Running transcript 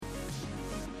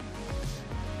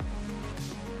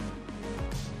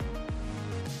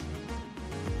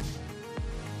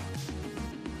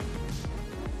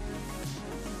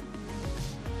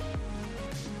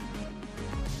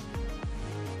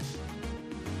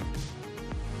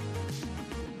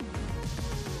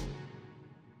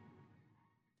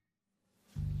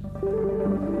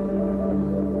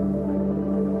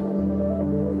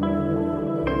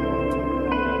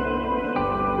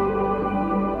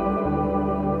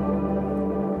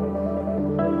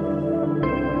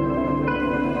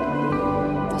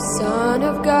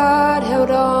Son of God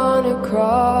held on a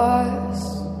cross.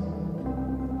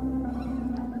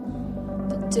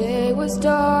 The day was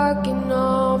dark and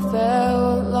all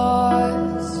felt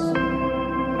lost.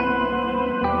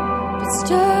 But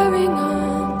stirring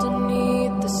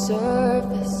underneath the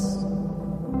surface,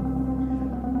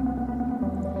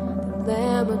 the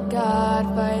Lamb of God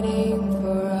fighting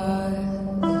for us.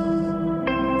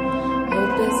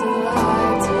 Hope is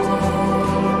alive today.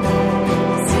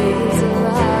 He is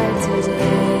alive today.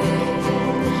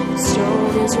 The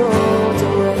stone is rolled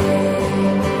away.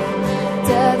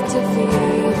 Death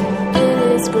defeated in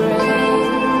His grave.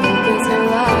 Hope is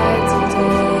alive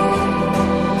today.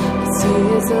 He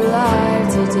is alive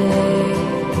today.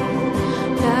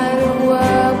 No matter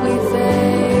what we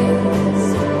face,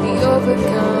 we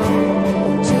overcome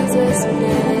in Jesus'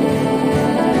 name.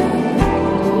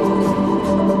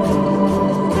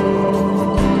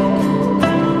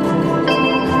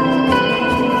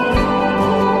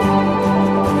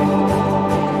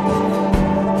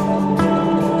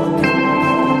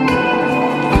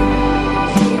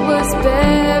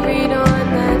 Buried on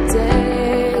that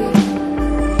day.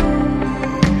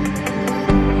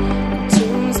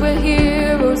 Tombs where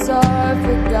heroes are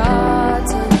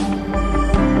forgotten.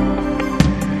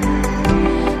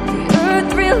 The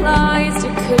earth realized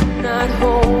it could not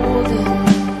hold Him.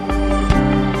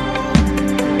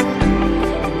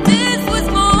 This was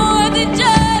more than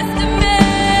just a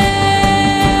man.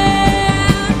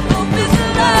 Hope is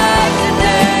alive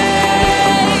today.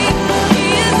 He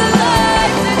is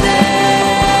alive today.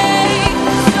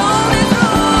 Stone is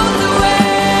rolled away.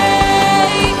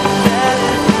 Death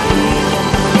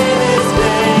in His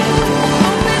grave.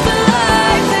 Hope is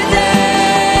alive today.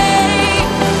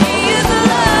 He is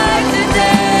alive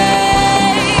today.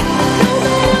 No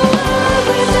matter what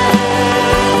we face,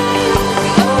 we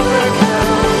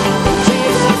overcome in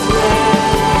Jesus' name.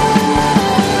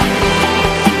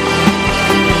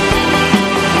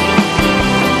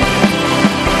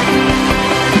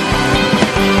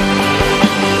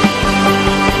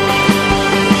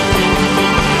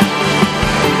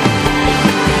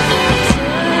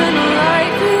 Eternal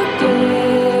life You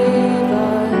gave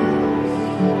us,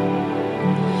 Your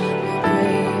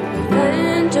great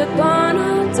revenge upon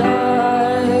our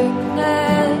darkness.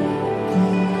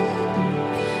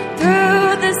 Through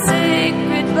the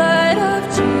sacred blood of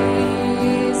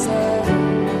Jesus,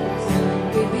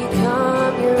 we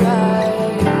become Your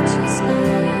righteousness.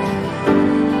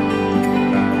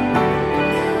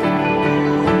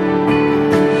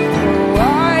 Oh,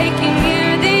 I can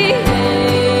hear the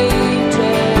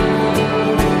angels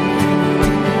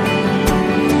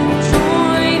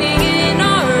joining in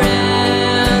our anthem.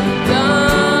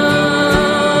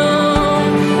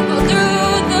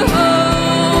 Through the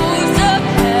hosts of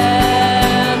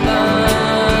heaven,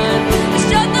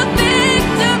 shout the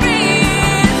victory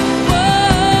is won.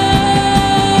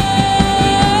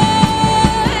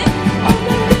 Oh,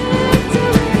 the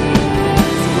victory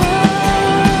is won.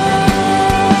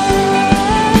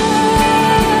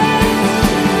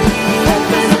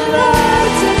 Hope is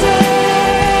alive today.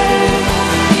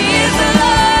 He is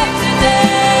alive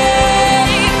today.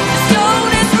 The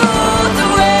stone is rolled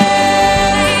away.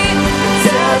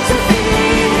 Death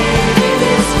defeated in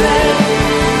His grave.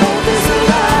 Hope is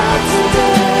alive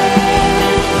today.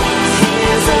 He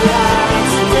is alive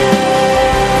today.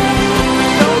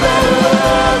 No matter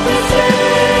what we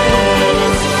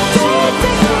face, don't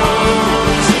become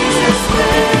Jesus'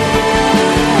 name.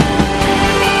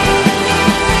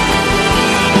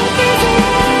 Hope is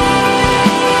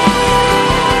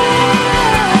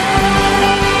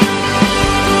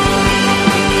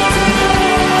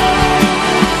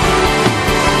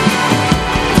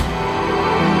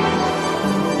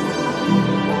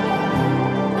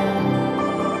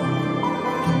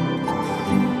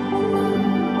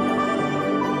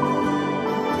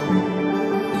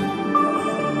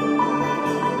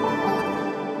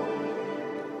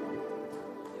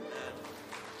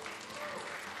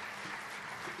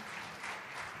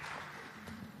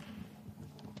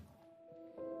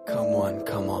Come one,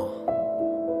 come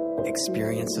all.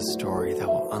 Experience a story that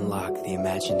will unlock the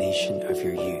imagination of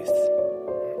your youth.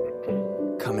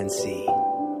 Come and see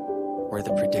where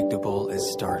the predictable is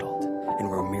startled and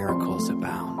where miracles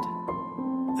abound.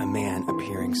 A man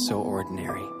appearing so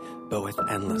ordinary, but with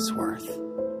endless worth.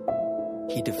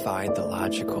 He defied the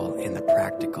logical and the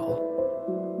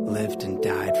practical, lived and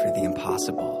died for the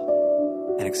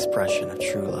impossible, an expression of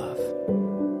true love.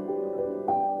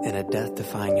 In a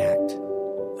death-defying act,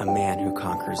 a man who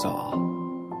conquers all.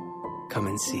 Come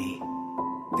and see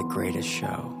the greatest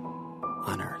show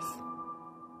on earth.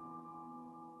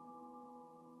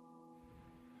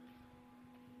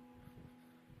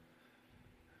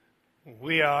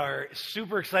 We are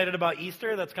super excited about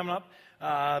Easter that's coming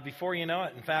up before you know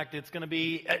it. In fact, it's going to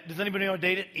be, does anybody know what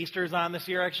date Easter is on this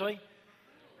year, actually?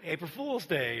 April Fool's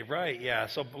Day, right, yeah.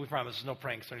 So we promise there's no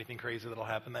pranks or anything crazy that'll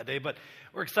happen that day. But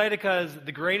we're excited because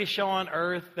the greatest show on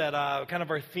earth, that kind of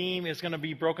our theme is going to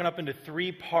be broken up into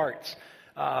 3 parts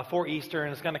for Easter.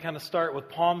 And it's going to kind of start with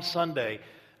Palm Sunday,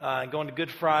 going to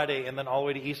Good Friday, and then all the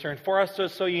way to Easter. And for us,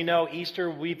 just so you know, Easter,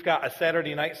 we've got a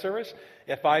Saturday night service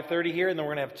at 5:30 here, and then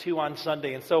we're going to have 2 on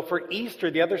Sunday. And so for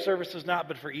Easter, the other service is not,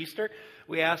 but for Easter,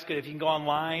 we ask it if you can go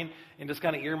online and just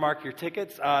kind of earmark your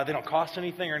tickets. They don't cost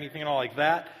anything or anything at all like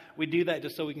that. We do that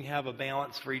just so we can have a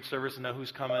balance for each service and know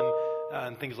who's coming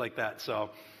and things like that.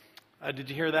 So did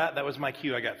you hear that? That was my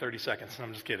cue. I got 30 seconds.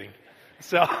 I'm just kidding.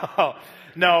 So,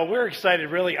 no, we're excited,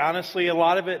 really, honestly. A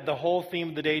lot of it, the whole theme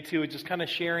of the day, too, is just kind of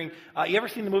sharing. You ever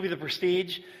seen the movie The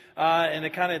Prestige? And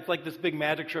it's like this big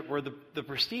magic trip where the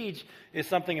Prestige is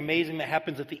something amazing that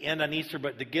happens at the end on Easter,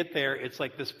 but to get there, it's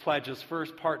like this pledge. This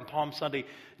first part in Palm Sunday,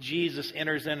 Jesus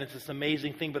enters in. It's this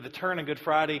amazing thing. But the turn on Good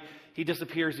Friday, he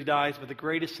disappears, he dies. But the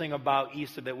greatest thing about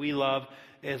Easter that we love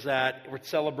is that we're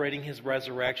celebrating his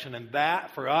resurrection. And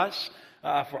that, for us,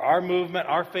 for our movement,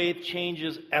 our faith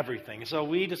changes everything. So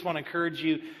we just want to encourage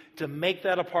you to make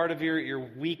that a part of your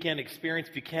weekend experience.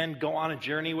 If you can, go on a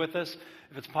journey with us.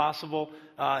 If it's possible,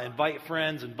 invite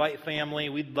friends, invite family.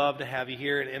 We'd love to have you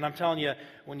here. And I'm telling you,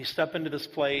 when you step into this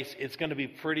place, it's going to be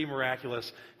pretty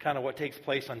miraculous, kind of what takes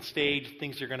place on stage,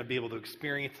 things you're going to be able to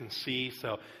experience and see.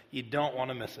 So you don't want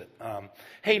to miss it.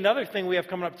 Hey, another thing we have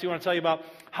coming up too, I want to tell you about.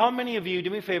 How many of you, do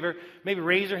me a favor, maybe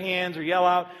raise your hands or yell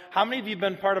out, how many of you have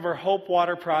been part of our Hope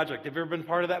Water Project? Have you ever been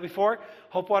part of that before?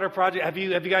 Hope Water Project, have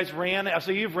you guys ran it?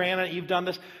 So you've ran it, you've done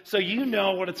this. So you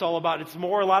know what it's all about. It's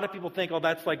more, a lot of people think, oh,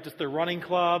 that's like just the running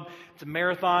club. It's a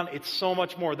marathon. It's so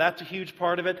much more. That's a huge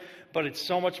part of it, but it's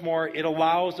so much more. It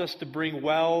allows us to bring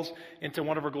wells into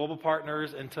one of our global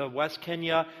partners, into West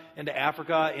Kenya, into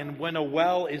Africa. And when a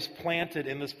well is planted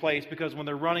in this place, because when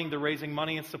they're running, they're raising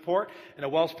money and support, and a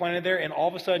well's planted there, and all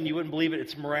of a sudden, you wouldn't believe it,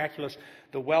 it's miraculous.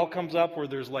 The well comes up where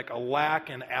there's like a lack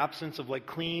and absence of like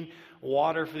clean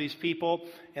water for these people,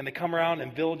 and they come around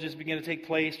and villages begin to take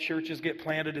place, churches get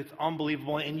planted. It's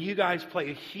unbelievable, and you guys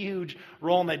play a huge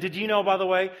role in that. Did you know, by the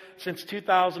way, since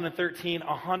 2013,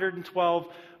 112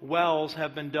 wells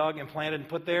have been dug and planted and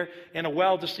put there, and a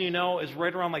well, just so you know, is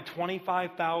right around like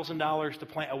 $25,000 to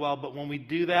plant a well, but when we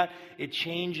do that, it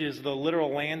changes the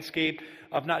literal landscape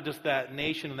of not just that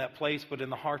nation and that place, but in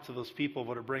the hearts of those people,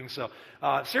 what it brings. So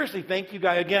seriously, thank you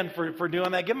guys again for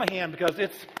doing that. Give them a hand, because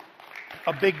it's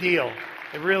a big deal.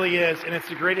 It really is. And it's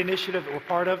a great initiative that we're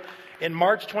part of. In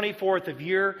March 24th, if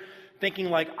you're thinking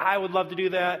like, I would love to do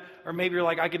that, or maybe you're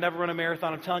like, I could never run a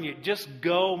marathon, I'm telling you, just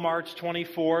go March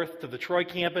 24th to the Troy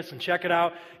campus and check it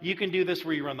out. You can do this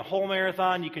where you run the whole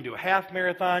marathon. You can do a half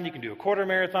marathon. You can do a quarter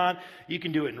marathon. You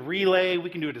can do it in relay. We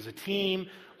can do it as a team.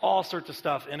 All sorts of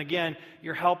stuff. And again,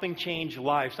 you're helping change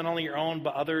lives, not only your own,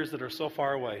 but others that are so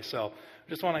far away. So I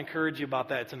just want to encourage you about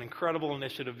that. It's an incredible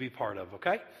initiative to be part of,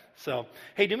 okay? So,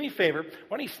 hey, do me a favor.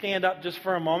 Why don't you stand up just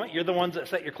for a moment? You're the ones that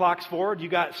set your clocks forward. You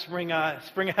got spring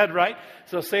ahead, right?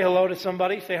 So say hello to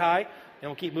somebody, say hi, and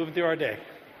we'll keep moving through our day.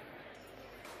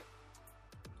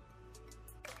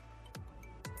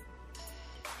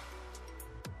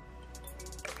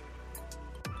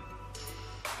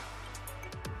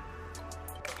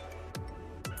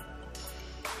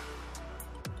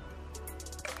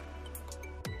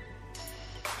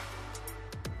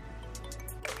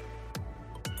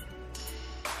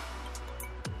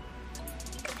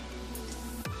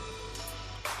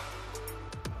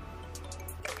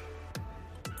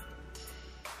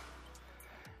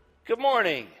 Good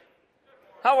morning.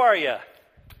 How are you?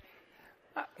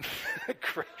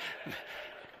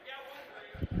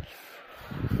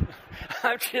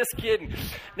 I'm just kidding.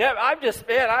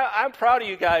 I'm proud of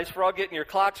you guys for all getting your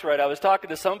clocks right. I was talking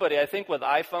to somebody, I think with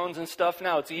iPhones and stuff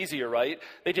now, it's easier, right?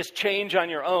 They just change on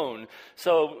your own.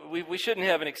 So we shouldn't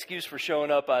have an excuse for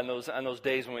showing up on those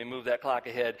days when we move that clock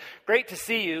ahead. Great to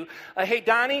see you. Hey,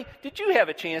 Donnie, did you have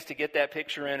a chance to get that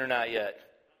picture in or not yet?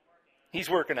 He's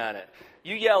working on it.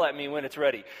 You yell at me when it's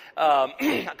ready.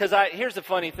 Because here's the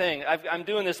funny thing. I'm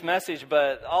doing this message,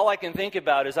 but all I can think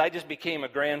about is I just became a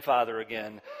grandfather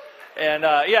again. And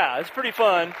yeah, it's pretty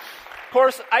fun. Of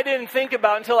course, I didn't think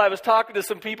about until I was talking to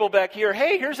some people back here,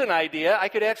 hey, here's an idea. I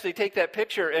could actually take that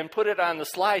picture and put it on the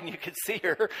slide and you could see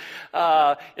her.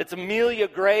 It's Amelia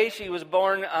Gray. She was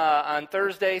born on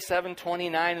Thursday,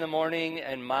 7:29 in the morning,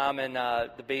 and Mom and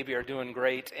the baby are doing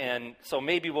great. And so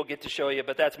maybe we'll get to show you,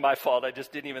 but that's my fault. I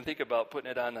just didn't even think about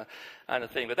putting it on the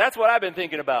thing. But that's what I've been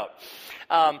thinking about.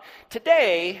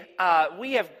 Today,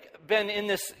 we have been in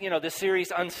this, this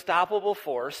series, Unstoppable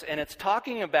Force, and it's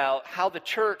talking about how the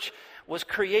church was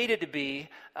created to be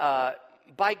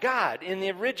by God in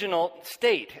the original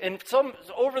state. And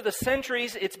over the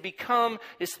centuries, it's become,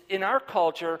 in our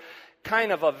culture,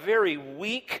 kind of a very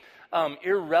weak,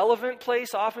 irrelevant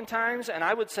place oftentimes. And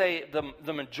I would say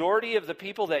the majority of the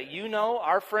people that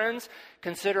our friends,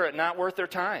 consider it not worth their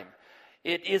time.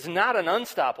 It is not an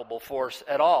unstoppable force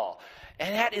at all.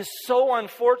 And that is so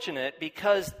unfortunate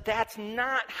because that's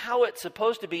not how it's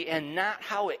supposed to be and not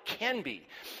how it can be.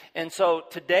 And so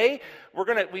today,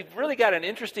 we've really got an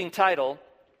interesting title.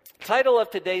 The title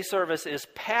of today's service is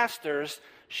Pastors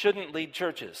Shouldn't Lead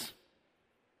Churches.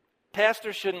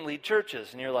 Pastors shouldn't lead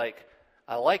churches. And you're like,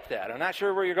 I like that. I'm not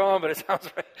sure where you're going, but it sounds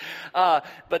right.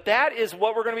 But that is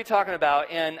what we're going to be talking about.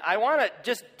 And I want to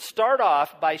just start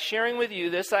off by sharing with you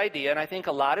this idea. And I think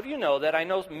a lot of you know that. I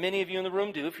know many of you in the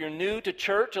room do. If you're new to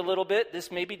church a little bit, this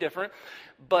may be different.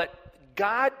 But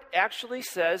God actually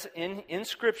says in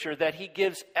Scripture that He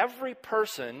gives every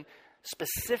person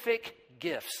specific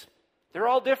gifts. They're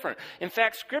all different. In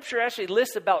fact, Scripture actually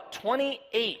lists about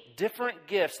 28 different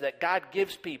gifts that God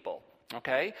gives people.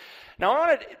 Okay? Now, I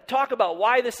want to talk about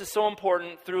why this is so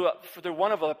important through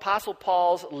one of Apostle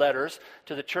Paul's letters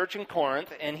to the church in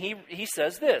Corinth. And he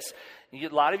says this. A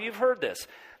lot of you have heard this.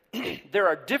 There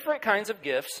are different kinds of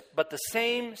gifts, but the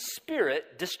same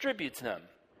Spirit distributes them.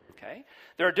 Okay?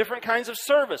 There are different kinds of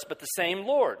service, but the same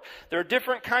Lord. There are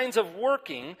different kinds of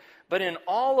working, but in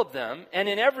all of them and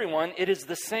in everyone, it is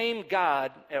the same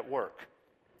God at work.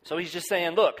 So he's just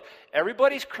saying, look,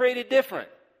 everybody's created different.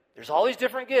 There's all these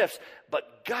different gifts,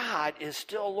 but God is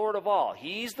still Lord of all.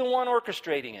 He's the one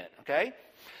orchestrating it, okay?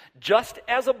 Just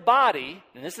as a body,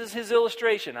 and this is his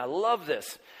illustration, I love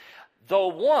this. Though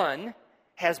one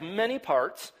has many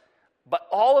parts, but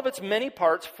all of its many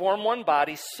parts form one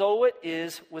body, so it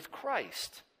is with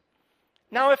Christ.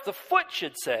 Now, if the foot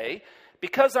should say,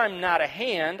 because I'm not a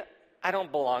hand, I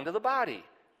don't belong to the body,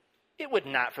 it would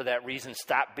not for that reason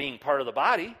stop being part of the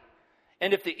body.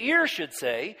 And if the ear should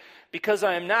say, because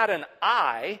I am not an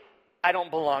eye, I don't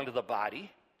belong to the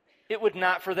body, it would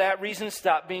not for that reason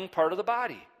stop being part of the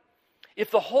body.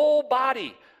 If the whole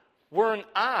body were an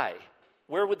eye,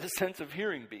 where would the sense of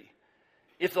hearing be?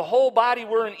 If the whole body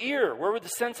were an ear, where would the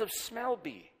sense of smell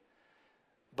be?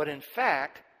 But in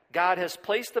fact, God has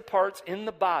placed the parts in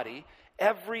the body,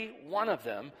 every one of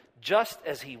them, just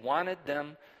as He wanted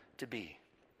them to be.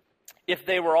 If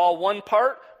they were all one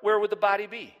part, where would the body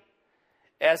be?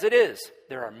 As it is,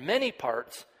 there are many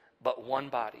parts, but one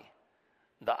body.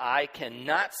 The eye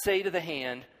cannot say to the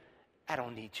hand, I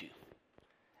don't need you.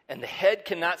 And the head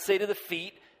cannot say to the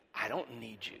feet, I don't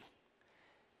need you.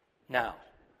 Now,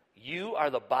 you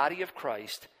are the body of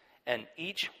Christ, and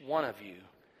each one of you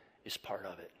is part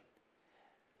of it.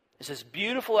 It's this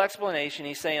beautiful explanation.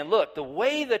 He's saying, look, the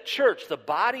way the church, the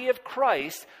body of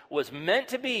Christ, was meant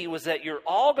to be was that you're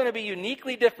all going to be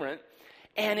uniquely different,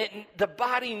 and the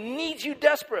body needs you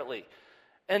desperately.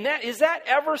 And is that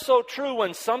ever so true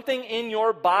when something in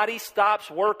your body stops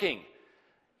working?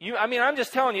 I'm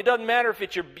just telling you, it doesn't matter if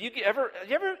it's you ever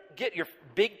get your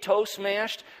big toe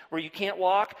smashed where you can't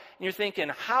walk, and you're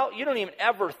thinking, you don't even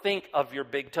ever think of your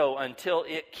big toe until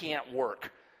it can't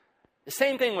work. The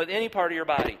same thing with any part of your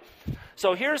body.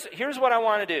 So here's what I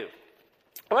want to do.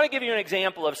 I want to give you an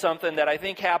example of something that I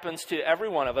think happens to every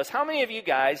one of us. How many of you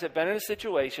guys have been in a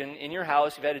situation in your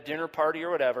house, you've had a dinner party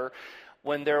or whatever,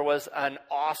 when there was an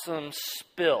awesome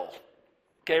spill?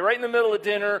 Okay, right in the middle of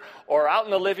dinner or out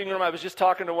in the living room. I was just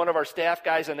talking to one of our staff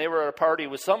guys, and they were at a party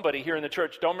with somebody here in the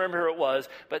church. Don't remember who it was,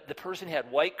 but the person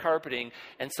had white carpeting,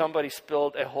 and somebody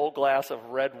spilled a whole glass of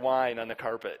red wine on the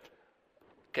carpet.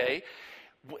 Okay?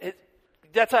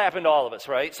 That's happened to all of us,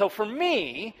 right? So for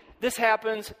me, this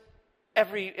happens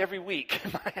every week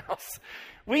in my house.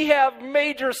 We have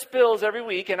major spills every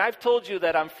week, and I've told you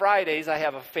that on Fridays I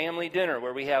have a family dinner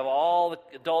where we have all the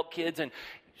adult kids and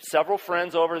several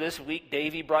friends over this week.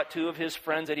 Davey brought 2 of his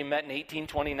friends that he met in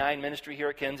 1829 ministry here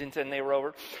at Kensington. They were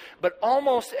over. But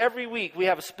almost every week we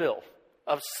have a spill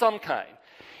of some kind.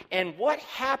 And what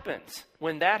happens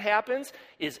when that happens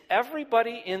is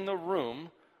everybody in the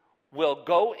room will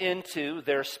go into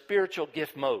their spiritual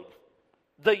gift mode.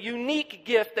 The unique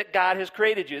gift that God has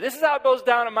created you. This is how it goes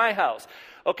down at my house.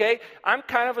 Okay? I'm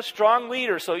kind of a strong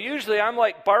leader, so usually I'm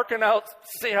like barking out,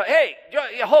 saying, hey,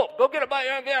 Hope, go get a bite.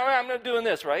 I'm not doing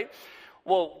this, right?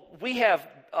 Well, we have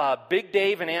Big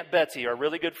Dave and Aunt Betsy are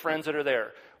really good friends that are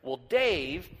there. Well,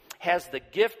 Dave has the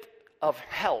gift of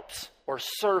helps or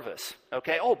service,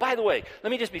 okay? Oh, by the way,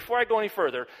 let me just, before I go any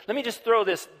further, let me just throw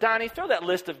this, Donnie, throw that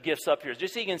list of gifts up here,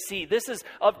 just so you can see. This is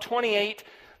of 28,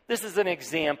 this is an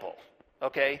example.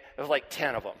 okay? There's like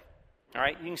 10 of them. All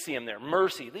right, you can see them there.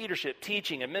 Mercy, leadership,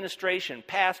 teaching, administration,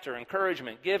 pastor,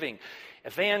 encouragement, giving,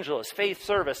 evangelist, faith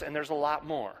service, and there's a lot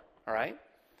more. All right?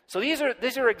 So these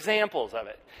are examples of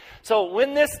it. So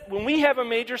when we have a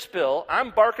major spill,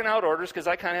 I'm barking out orders because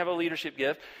I kind of have a leadership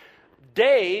gift.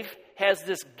 Dave has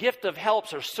this gift of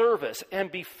helps or service,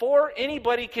 and before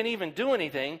anybody can even do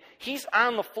anything, he's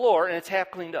on the floor and it's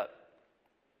half cleaned up.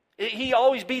 He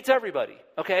always beats everybody,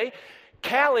 okay?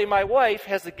 Callie, my wife,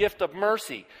 has the gift of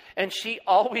mercy, and she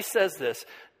always says this,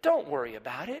 don't worry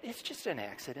about it, it's just an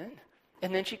accident.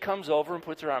 And then she comes over and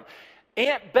puts her arm.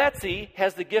 Aunt Betsy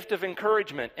has the gift of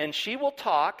encouragement, and she will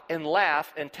talk and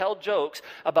laugh and tell jokes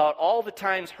about all the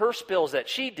times her spills that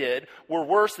she did were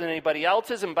worse than anybody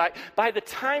else's, and by the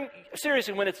time,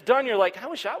 seriously, when it's done, you're like, I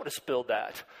wish I would have spilled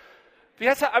that.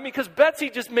 Because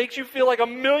Betsy just makes you feel like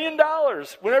 $1 million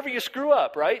whenever you screw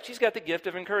up, right? She's got the gift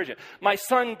of encouragement. My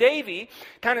son Davey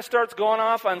kind of starts going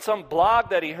off on some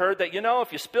blog that he heard that,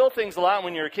 if you spill things a lot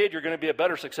when you're a kid, you're going to be a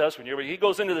better success when you're. He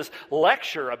goes into this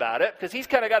lecture about it because he's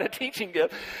kind of got a teaching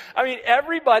gift. I mean,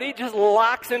 everybody just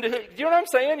locks into. Do you know what I'm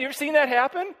saying? You ever seen that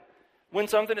happen? When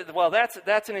something. Well,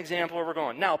 that's an example where we're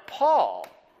going. Now, Paul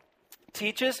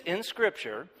teaches in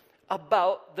Scripture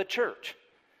about the church.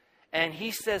 And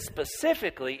he says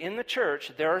specifically in the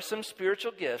church, there are some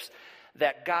spiritual gifts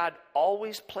that God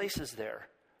always places there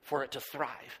for it to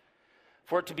thrive,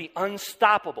 for it to be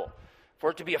unstoppable, for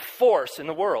it to be a force in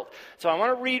the world. So I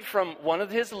want to read from one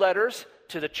of his letters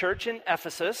to the church in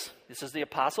Ephesus. This is the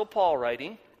Apostle Paul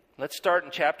writing. Let's start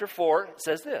in chapter 4. It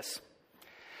says this.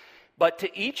 But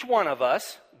to each one of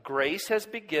us, grace has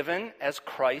been given as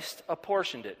Christ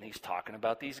apportioned it. And he's talking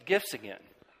about these gifts again.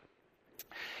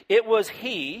 It was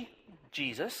he,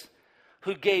 Jesus,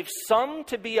 who gave some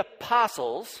to be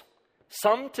apostles,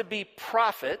 some to be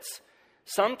prophets,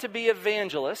 some to be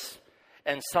evangelists,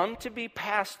 and some to be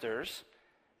pastors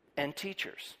and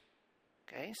teachers.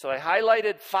 Okay, so I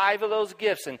highlighted 5 of those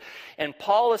gifts, and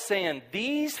Paul is saying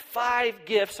these 5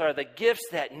 gifts are the gifts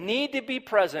that need to be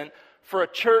present for a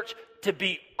church to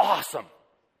be awesome.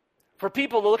 For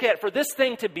people to look at, for this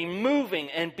thing to be moving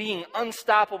and being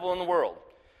unstoppable in the world.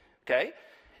 Okay?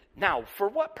 Now, for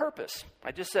what purpose?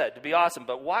 I just said, to be awesome.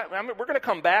 But why? We're going to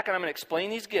come back and I'm going to explain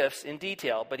these gifts in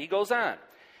detail. But he goes on.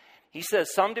 He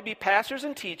says, some to be pastors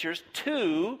and teachers,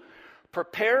 2,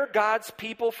 prepare God's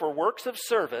people for works of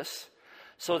service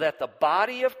so that the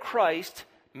body of Christ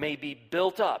may be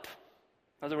built up.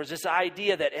 In other words, this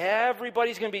idea that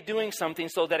everybody's going to be doing something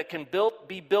so that it can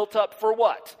be built up for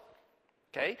what?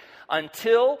 Okay?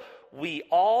 Until we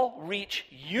all reach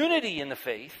unity in the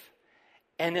faith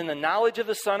and in the knowledge of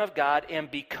the Son of God,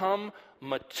 and become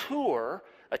mature,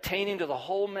 attaining to the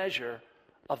whole measure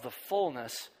of the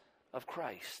fullness of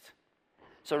Christ.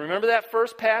 So remember that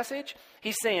first passage?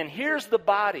 He's saying, here's the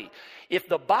body. If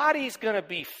the body's going to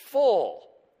be full,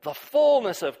 the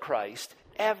fullness of Christ,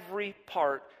 every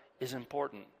part is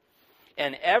important.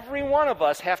 And every one of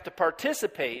us have to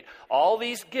participate. All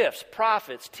these gifts,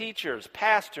 prophets, teachers,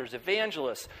 pastors,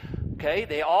 evangelists, okay,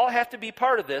 they all have to be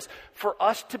part of this for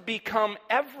us to become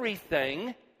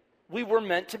everything we were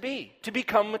meant to be, to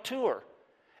become mature,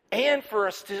 and for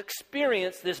us to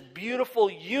experience this beautiful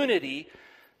unity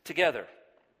together.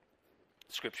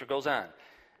 Scripture goes on.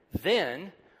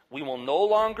 Then we will no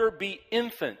longer be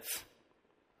infants.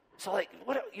 So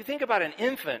what you think about an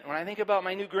infant, when I think about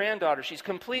my new granddaughter, she's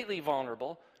completely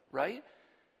vulnerable, right?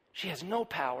 She has no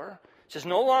power. She says,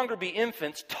 no longer be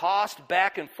infants, tossed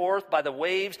back and forth by the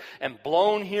waves and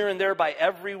blown here and there by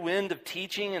every wind of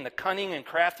teaching and the cunning and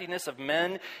craftiness of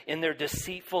men in their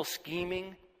deceitful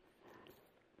scheming.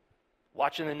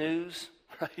 Watching the news,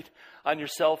 right? On your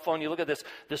cell phone, you look at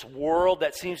this world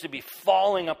that seems to be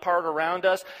falling apart around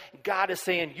us. God is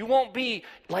saying, you won't be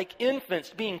like infants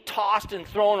being tossed and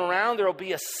thrown around. There will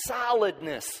be a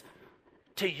solidness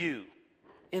to you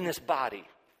in this body,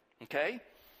 okay?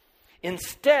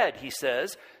 Instead, he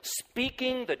says,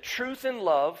 speaking the truth in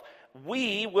love,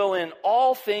 we will in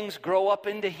all things grow up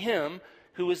into him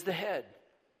who is the head.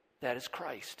 That is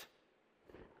Christ.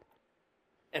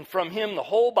 And from him, the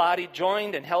whole body,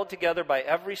 joined and held together by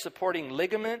every supporting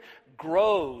ligament,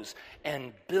 grows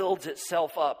and builds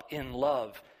itself up in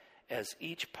love as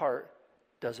each part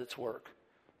does its work.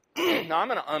 Now, I'm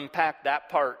going to unpack that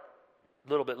part a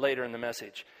little bit later in the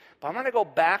message. But I'm going to go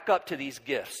back up to these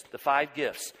gifts, the 5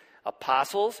 gifts.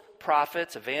 Apostles,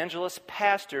 prophets, evangelists,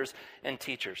 pastors, and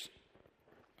teachers.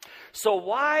 So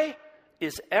why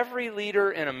is every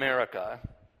leader in America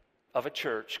of a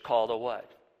church called a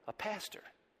what? A pastor.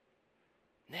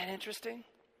 Isn't that interesting?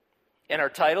 And our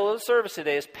title of the service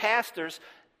today is Pastors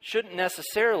Shouldn't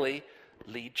Necessarily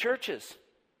Lead Churches.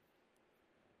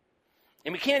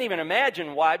 And we can't even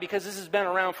imagine why, because this has been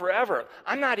around forever.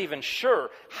 I'm not even sure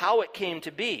how it came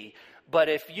to be. But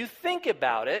if you think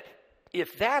about it,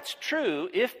 if that's true,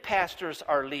 if pastors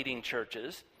are leading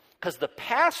churches, because the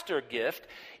pastor gift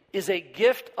is a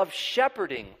gift of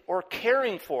shepherding or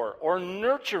caring for or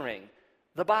nurturing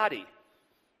the body.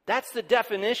 That's the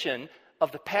definition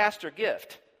of the pastor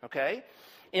gift, okay?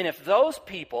 And if those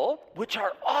people, which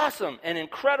are awesome and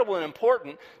incredible and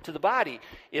important to the body,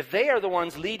 if they are the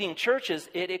ones leading churches,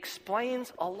 it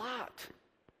explains a lot,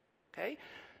 okay?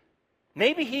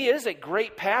 Maybe he is a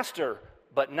great pastor,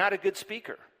 but not a good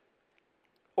speaker.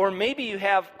 Or maybe you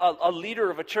have a leader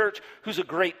of a church who's a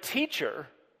great teacher,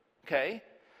 okay,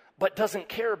 but doesn't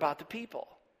care about the people.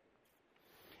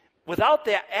 Without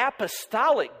that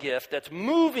apostolic gift that's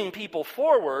moving people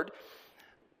forward,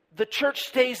 the church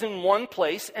stays in one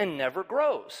place and never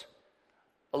grows.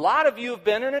 A lot of you have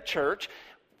been in a church,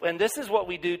 and this is what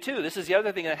we do too. This is the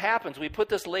other thing that happens. We put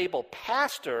this label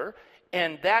pastor,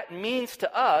 and that means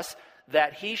to us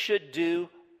that he should do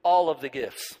all of the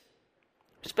gifts.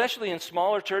 Especially in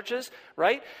smaller churches,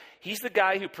 right? He's the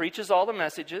guy who preaches all the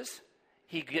messages.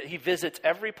 He visits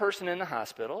every person in the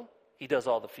hospital. He does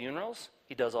all the funerals.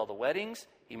 He does all the weddings.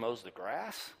 He mows the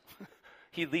grass.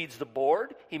 He leads the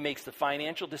board. He makes the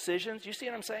financial decisions. You see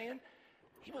what I'm saying?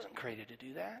 He wasn't created to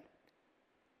do that.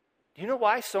 Do you know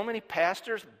why so many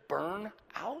pastors burn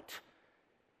out?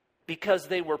 Because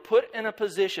they were put in a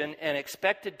position and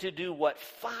expected to do what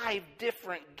 5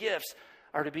 different gifts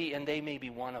are to be, and they may be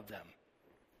one of them.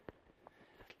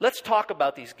 Let's talk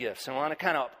about these gifts. I want to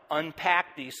kind of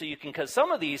unpack these so you can, because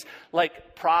some of these,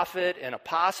 like prophet and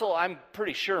apostle, I'm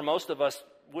pretty sure most of us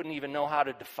wouldn't even know how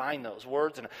to define those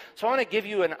words. And so I want to give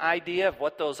you an idea of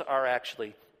what those are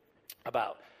actually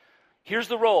about. Here's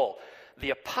the role. The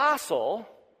apostle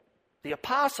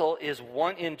is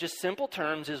one, in just simple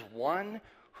terms, is one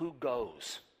who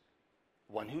goes.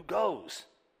 One who goes.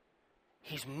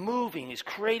 He's moving. He's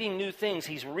creating new things.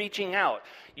 He's reaching out.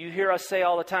 You hear us say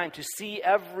all the time, to see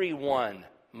everyone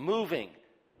moving.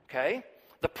 Okay?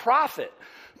 The prophet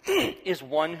is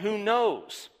one who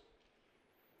knows.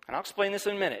 And I'll explain this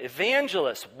in a minute.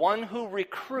 Evangelist, one who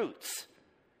recruits.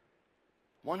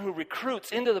 One who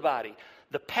recruits into the body.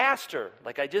 The pastor,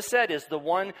 like I just said, is the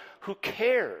one who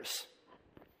cares.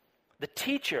 The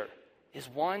teacher is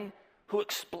one who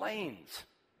explains.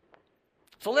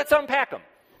 So let's unpack them.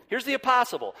 Here's the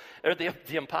apostle.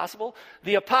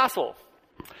 The apostle.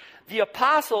 The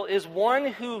apostle is one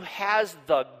who has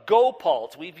the go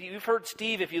pulse. You've heard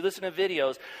Steve, if you listen to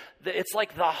videos, it's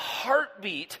like the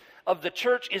heartbeat of the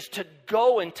church is to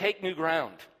go and take new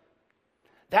ground.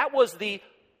 That was the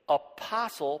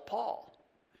apostle Paul.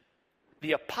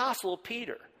 The apostle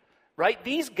Peter. Right?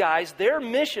 These guys, their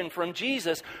mission from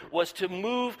Jesus was to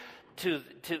move to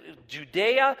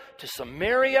Judea, to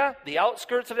Samaria, the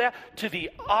outskirts of that, to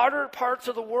the outer parts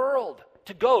of the world.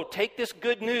 To go, take this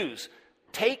good news.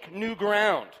 Take new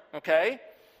ground, okay?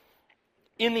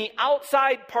 In the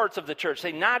outside parts of the church,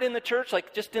 say not in the church,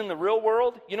 like just in the real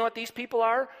world, you know what these people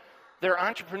are? They're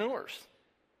entrepreneurs.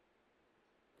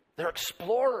 They're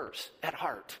explorers at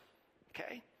heart,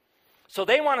 okay? So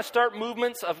they want to start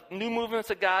new movements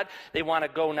of God. They want to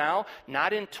go now,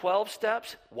 not in 12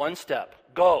 steps, 1 step.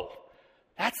 Go.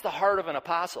 That's the heart of an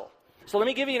apostle. So let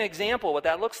me give you an example of what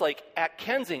that looks like at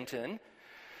Kensington.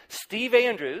 Steve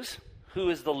Andrews, who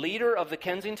is the leader of the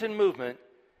Kensington movement,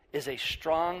 is a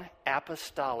strong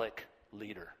apostolic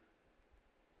leader.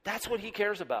 That's what he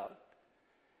cares about.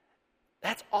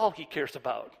 That's all he cares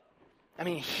about. I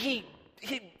mean, he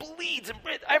bleeds, and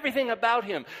everything about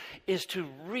him is to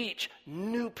reach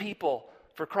new people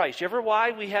for Christ. You ever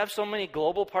why we have so many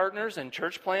global partners and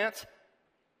church plants?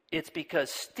 It's because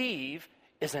Steve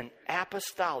is an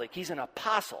apostolic. He's an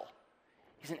apostle.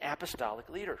 He's an apostolic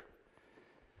leader.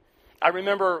 I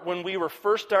remember when we were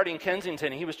first starting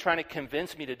Kensington, he was trying to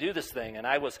convince me to do this thing. And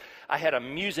I had a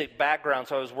music background,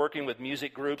 so I was working with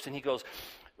music groups. And he goes,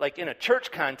 like in a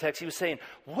church context, he was saying,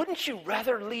 wouldn't you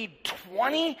rather lead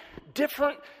 20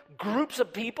 different groups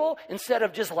of people instead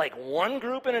of just like one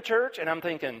group in a church? And I'm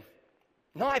thinking,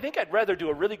 no, I think I'd rather do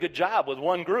a really good job with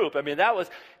one group. I mean,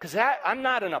 I'm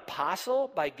not an apostle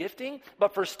by gifting,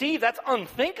 but for Steve, that's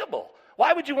unthinkable.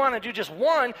 Why would you want to do just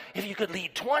one if you could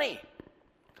lead 20?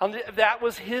 That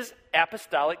was his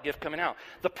apostolic gift coming out.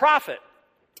 The prophet.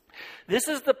 This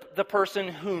is the person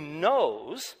who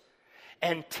knows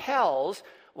and tells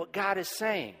what God is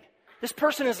saying. This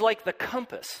person is like the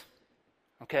compass.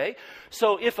 Okay?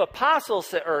 So if apostle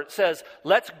says,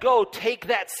 let's go take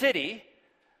that city,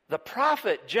 the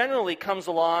prophet generally comes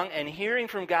along and hearing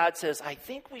from God says, I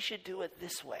think we should do it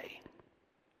this way.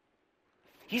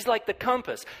 He's like the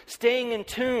compass, staying in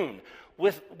tune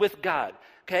with God,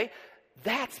 okay?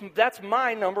 That's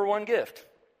my number one gift.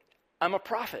 I'm a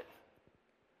prophet.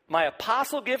 My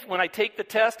apostle gift, when I take the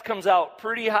test, comes out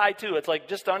pretty high too. It's like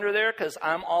just under there because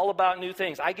I'm all about new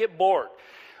things. I get bored.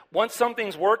 Once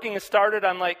something's working and started,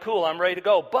 I'm like, cool, I'm ready to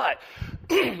go. But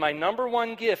my number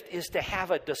one gift is to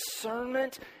have a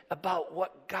discernment about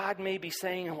what God may be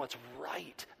saying and what's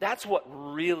right. That's what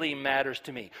really matters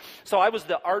to me. So I was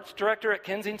the arts director at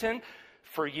Kensington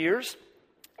for years,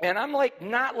 and I'm like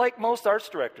not like most arts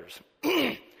directors.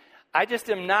 I just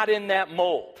am not in that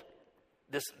mold.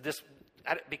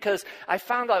 Because I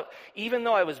found out, even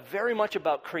though I was very much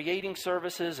about creating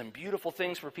services and beautiful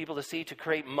things for people to see, to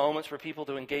create moments for people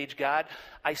to engage God,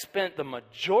 I spent the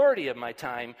majority of my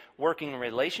time working in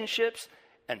relationships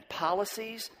and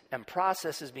policies and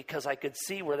processes because I could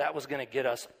see where that was going to get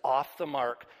us off the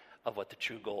mark of what the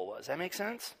true goal was. That make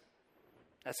sense?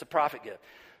 That's the prophet gift.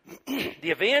 The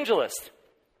evangelist.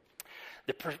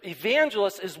 The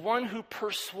evangelist is one who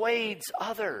persuades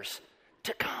others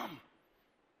to come.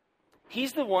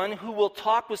 He's the one who will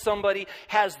talk with somebody,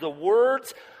 has the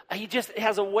words. He just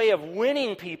has a way of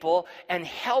winning people and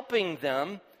helping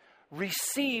them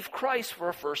receive Christ for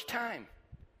a first time.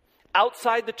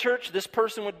 Outside the church, this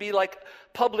person would be like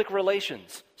public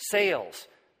relations, sales,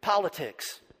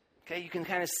 politics. Okay, you can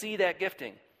kind of see that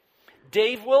gifting.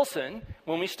 Dave Wilson,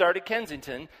 when we started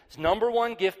Kensington, his number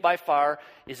one gift by far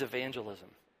is evangelism.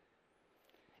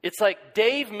 It's like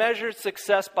Dave measured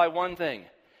success by one thing.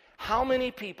 How many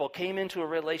people came into a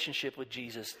relationship with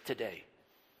Jesus today?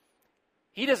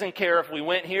 He doesn't care if we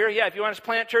went here. Yeah, if you want us to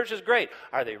plant churches, great.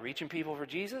 Are they reaching people for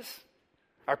Jesus?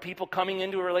 Are people coming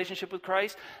into a relationship with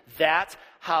Christ? That's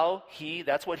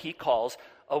what he calls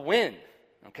a win.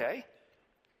 Okay?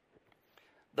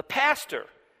 The pastor,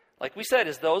 like we said,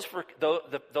 is those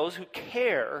who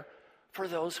care for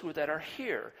those that are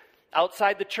here.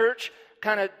 Outside the church,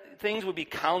 kind of things would be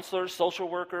counselors, social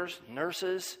workers,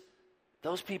 nurses.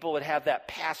 Those people would have that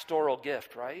pastoral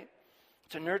gift, right?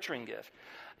 It's a nurturing gift.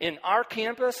 In our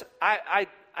campus, I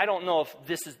don't know if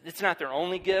it's not their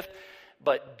only gift,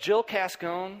 but Jill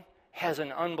Cascone has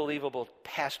an unbelievable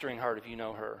pastoring heart, if you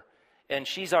know her. And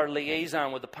she's our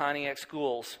liaison with the Pontiac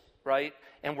schools, right?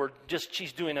 And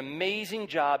she's doing an amazing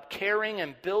job caring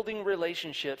and building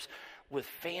relationships with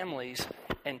families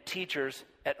and teachers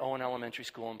at Owen Elementary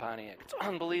School in Pontiac. It's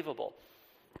unbelievable.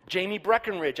 Jamie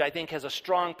Breckenridge, I think, has a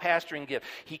strong pastoring gift.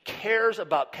 He cares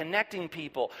about connecting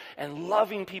people and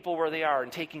loving people where they are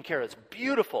and taking care of it. It's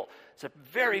beautiful. It's a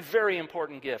very, very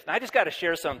important gift. And I just got to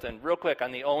share something real quick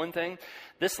on the Owen thing.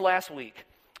 This last week,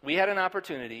 we had an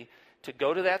opportunity to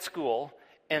go to that school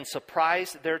and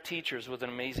surprise their teachers with an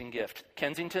amazing gift.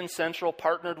 Kensington Central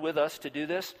partnered with us to do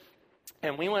this,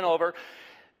 and we went over,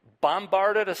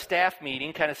 bombarded a staff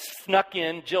meeting, kind of snuck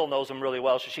in. Jill knows them really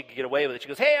well, so she could get away with it. She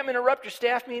goes, hey, I'm going to interrupt your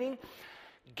staff meeting.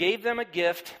 Gave them a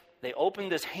gift. They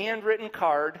opened this handwritten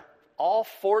card, all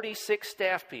 46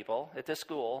 staff people at this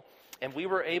school, and we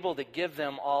were able to give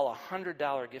them all a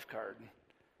 $100 gift card.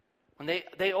 When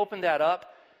they opened that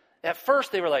up, at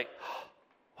first they were like, oh,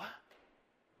 what?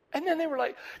 And then they were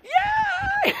like,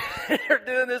 yay! They're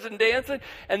doing this and dancing.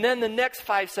 And then the next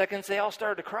 5 seconds, they all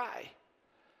started to cry.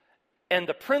 And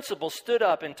the principal stood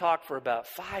up and talked for about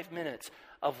 5 minutes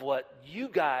of what you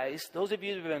guys, those of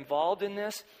you who have been involved in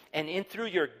this, and through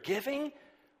your giving,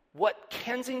 what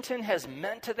Kensington has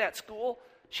meant to that school.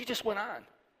 She just went on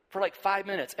for like 5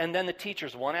 minutes. And then the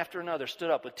teachers, one after another,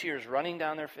 stood up with tears running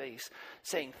down their face,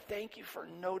 saying, thank you for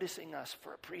noticing us,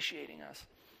 for appreciating us.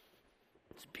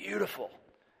 It's beautiful.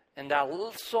 And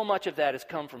now so much of that has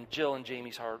come from Jill and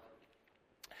Jamie's heart.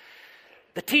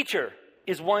 The teacher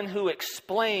is one who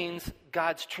explains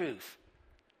God's truth,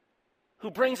 who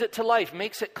brings it to life,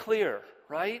 makes it clear,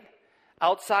 right?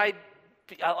 Outside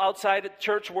the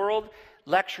church world,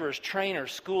 lecturers,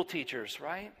 trainers, school teachers,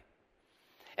 right?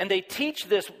 And they teach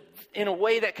this in a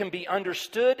way that can be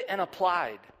understood and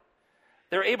applied.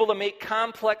 They're able to make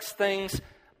complex things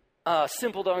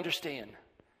simple to understand.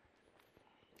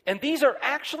 And these are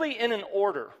actually in an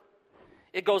order.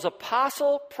 It goes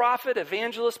apostle, prophet,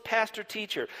 evangelist, pastor,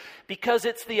 teacher. Because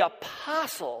it's the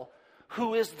apostle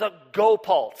who is the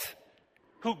go-pult,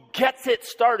 who gets it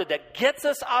started, that gets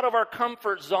us out of our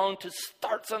comfort zone to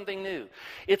start something new.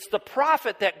 It's the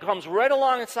prophet that comes right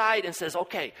alongside and says,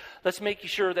 okay, let's make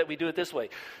sure that we do it this way.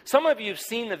 Some of you have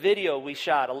seen the video we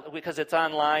shot because it's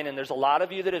online, and there's a lot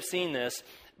of you that have seen this.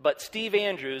 But Steve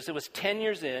Andrews, it was 10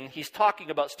 years in, he's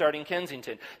talking about starting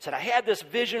Kensington. Said, I had this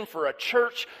vision for a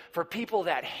church for people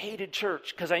that hated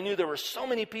church because I knew there were so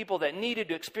many people that needed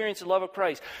to experience the love of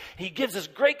Christ. He gives this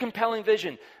great compelling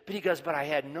vision, but he goes, but I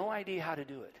had no idea how to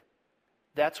do it.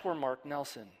 That's where Mark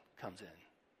Nelson comes in.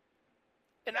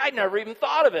 And I'd never even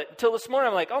thought of it until this morning.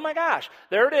 I'm like, oh my gosh,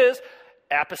 there it is.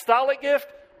 Apostolic gift,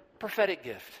 prophetic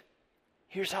gift.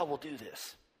 Here's how we'll do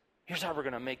this. Here's how we're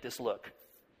going to make this look.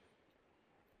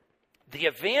 The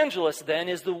evangelist then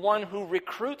is the one who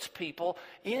recruits people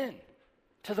in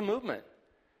to the movement.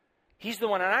 He's the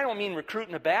one, and I don't mean recruit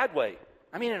in a bad way.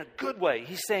 I mean in a good way.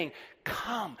 He's saying,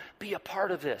 come, be a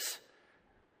part of this.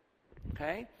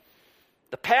 Okay?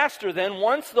 The pastor then,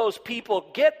 once those people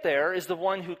get there, is the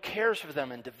one who cares for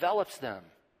them and develops them.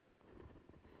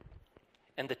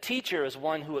 And the teacher is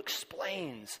one who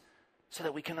explains so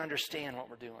that we can understand what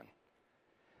we're doing.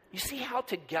 You see how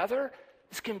together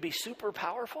this can be super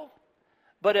powerful?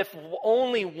 But if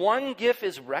only one gift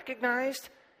is recognized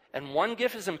and one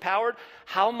gift is empowered,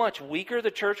 how much weaker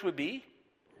the church would be?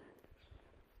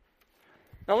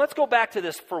 Now let's go back to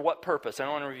this for what purpose. I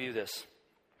want to review this.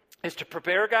 It's to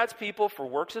prepare God's people for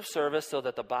works of service so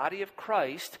that the body of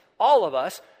Christ, all of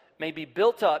us, may be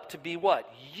built up to be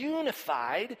what?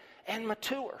 Unified and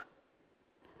mature.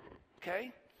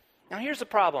 Okay? Now here's the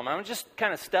problem. I'm going to just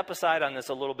kind of step aside on this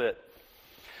a little bit.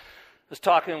 I was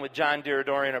talking with John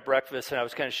Diridorian at breakfast, and I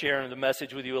was kind of sharing the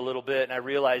message with you a little bit, and I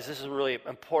realized this is really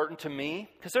important to me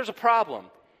because there's a problem.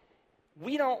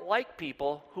 We don't like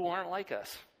people who aren't like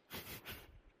us.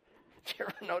 Did you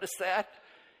ever notice that?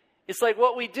 It's like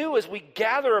what we do is we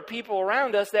gather a people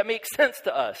around us that make sense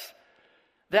to us,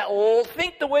 that will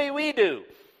think the way we do,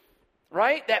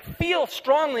 right? That feel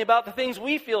strongly about the things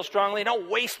we feel strongly, don't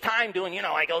waste time doing,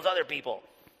 like those other people.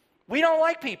 We don't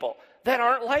like people that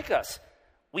aren't like us.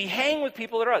 We hang with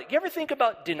people that are like. You ever think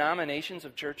about denominations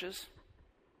of churches?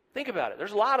 Think about it.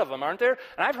 There's a lot of them, aren't there?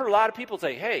 And I've heard a lot of people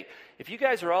say, hey, if you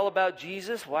guys are all about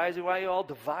Jesus, why are you all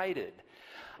divided?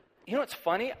 You know what's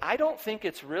funny? I don't think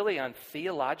it's really on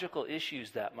theological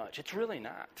issues that much. It's really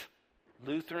not.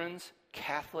 Lutherans,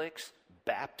 Catholics,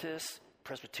 Baptists,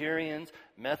 Presbyterians,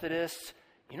 Methodists.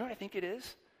 You know what I think it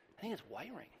is? I think it's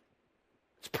wiring.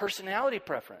 It's personality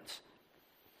preference.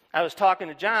 I was talking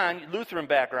to John, Lutheran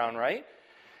background, right?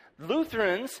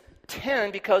 Lutherans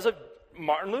tend, because of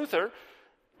Martin Luther,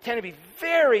 tend to be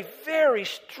very, very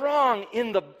strong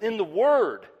in the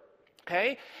Word.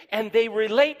 Okay? And they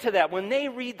relate to that. When they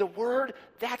read the Word,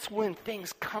 that's when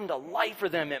things come to life for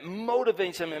them. It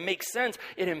motivates them. It makes sense.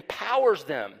 It empowers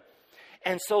them.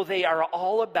 And so they are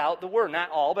all about the Word.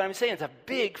 Not all, but I'm saying it's a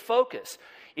big focus.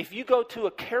 If you go to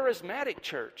a charismatic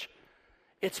church,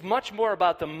 it's much more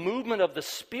about the movement of the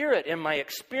Spirit and my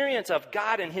experience of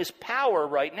God and His power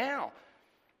right now.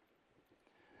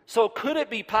 So could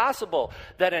it be possible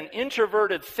that an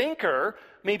introverted thinker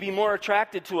may be more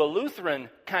attracted to a Lutheran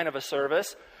kind of a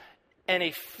service, and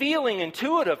a feeling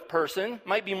intuitive person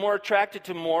might be more attracted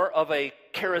to more of a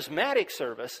charismatic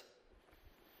service?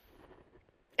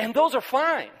 And those are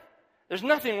fine. There's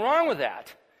nothing wrong with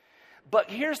that.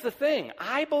 But here's the thing.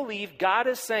 I believe God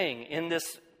is saying in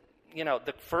this,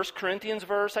 the 1 Corinthians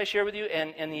verse I share with you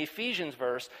and the Ephesians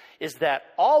verse is that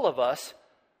all of us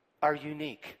are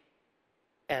unique.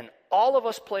 And all of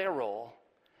us play a role.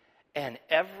 And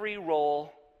every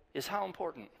role is how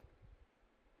important?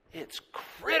 It's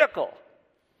critical.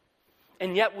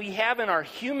 And yet we have in our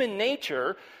human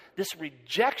nature this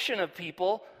rejection of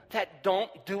people that don't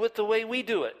do it the way we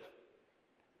do it.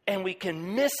 And we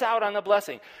can miss out on the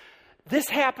blessing. This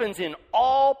happens in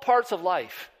all parts of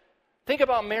life. Think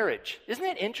about marriage. Isn't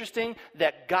it interesting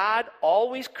that God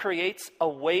always creates a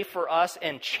way for us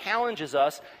and challenges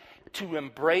us to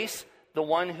embrace the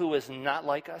one who is not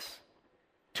like us?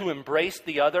 To embrace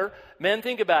the other? Men,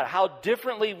 think about how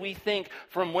differently we think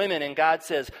from women. And God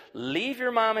says, leave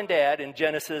your mom and dad in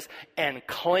Genesis and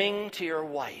cling to your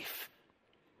wife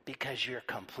because you're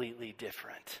completely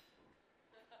different.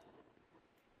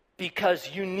 Because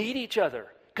you need each other.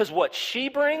 Because what she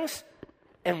brings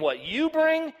and what you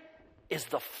bring is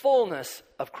the fullness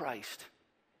of Christ.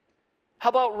 How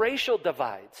about racial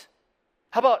divides?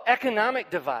 How about economic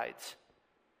divides?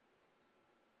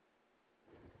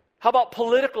 How about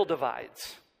political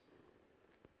divides?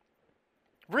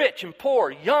 Rich and poor,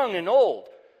 young and old.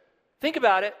 Think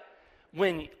about it.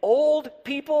 When old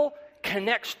people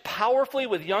connect powerfully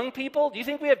with young people, do you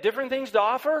think we have different things to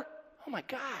offer? Oh my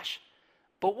gosh.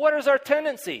 But what is our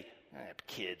tendency?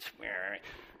 Kids,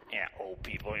 old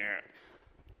people.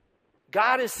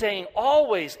 God is saying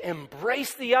always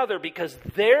embrace the other because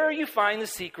there you find the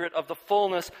secret of the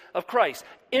fullness of Christ.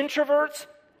 Introverts,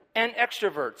 and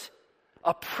extroverts,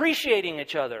 appreciating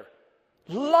each other,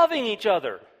 loving each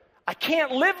other. I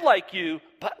can't live like you,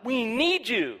 but we need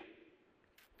you.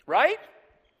 Right?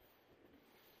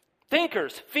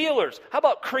 Thinkers, feelers. How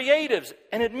about creatives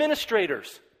and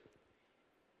administrators?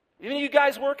 Even you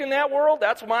guys work in that world,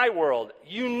 that's my world.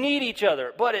 You need each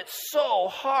other, but it's so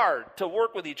hard to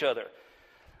work with each other.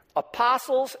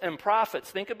 Apostles and prophets.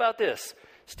 Think about this.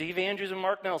 Steve Andrews and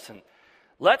Mark Nelson.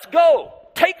 Let's go.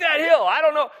 Take that hill. I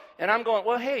don't know. And I'm going,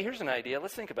 well, hey, here's an idea.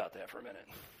 Let's think about that for a minute.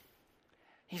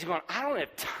 He's going, I don't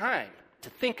have time to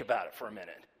think about it for a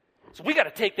minute. So we got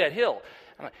to take that hill.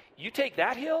 I'm like, you take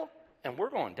that hill, and we're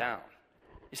going down.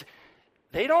 You see,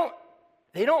 they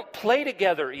don't play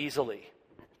together easily.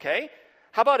 Okay?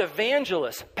 How about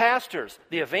evangelists, pastors?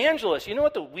 The evangelists, you know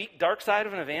what the weak, dark side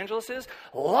of an evangelist is?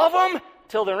 Love them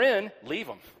till they're in, leave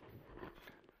them.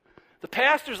 The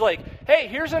pastor's like, hey,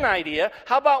 here's an idea.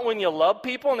 How about when you love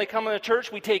people and they come into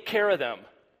church, we take care of them?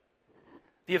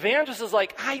 The evangelist is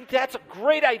like, that's a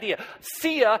great idea.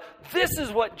 See ya. This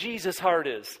is what Jesus' heart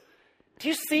is. Do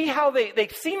you see how they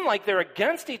seem like they're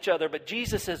against each other, but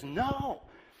Jesus says, no,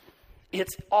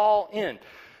 it's all in.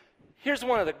 Here's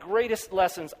one of the greatest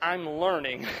lessons I'm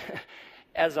learning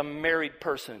as a married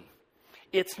person.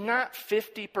 It's not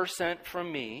 50%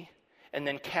 from me, and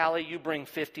then Callie, you bring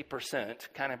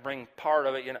 50%, kind of bring part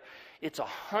of it. It's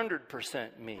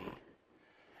 100% me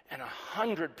and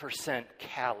 100%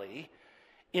 Callie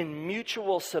in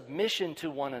mutual submission to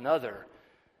one another.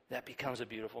 That becomes a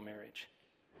beautiful marriage.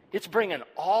 It's bringing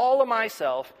all of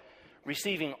myself,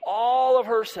 receiving all of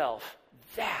herself.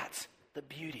 That's the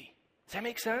beauty. Does that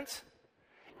make sense?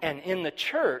 And in the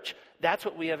church, that's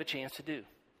what we have a chance to do.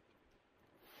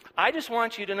 I just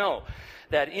want you to know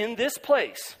that in this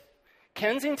place,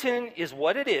 Kensington is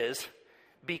what it is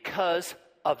because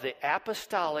of the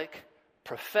apostolic,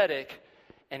 prophetic,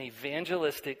 and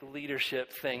evangelistic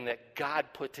leadership thing that God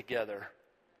put together.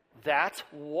 That's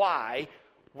why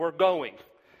we're going.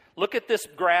 Look at this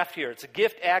graph here. It's a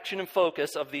gift, action, and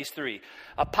focus of these three.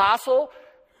 Apostle,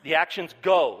 the actions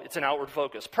go. It's an outward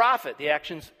focus. Prophet, the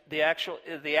action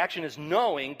is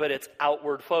knowing, but it's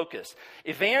outward focus.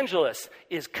 Evangelist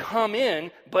is come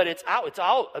in, but it's out. It's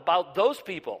out about those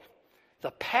people.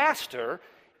 The pastor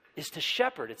is to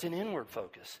shepherd. It's an inward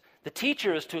focus. The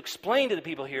teacher is to explain to the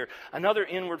people here, another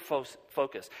inward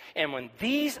focus. And when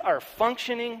these are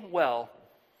functioning well,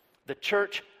 the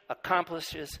church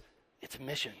accomplishes its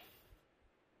mission.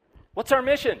 What's our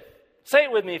mission? Say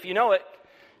it with me if you know it.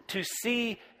 To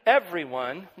see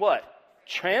everyone, what?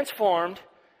 Transformed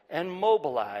and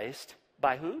mobilized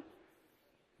by who?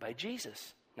 By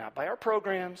Jesus. Not by our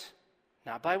programs,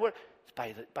 not by what? It's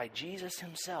by Jesus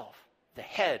himself, the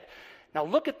head. Now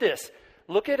look at this.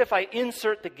 Look at if I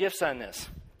insert the gifts on this.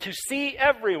 To see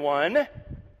everyone,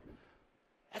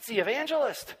 that's the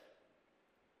evangelist.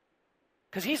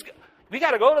 Because we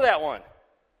got to go to that one.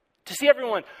 To see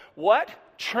everyone, what?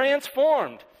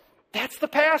 Transformed. That's the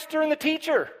pastor and the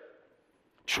teacher.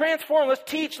 Transform. Let's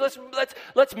teach.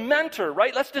 Let's mentor.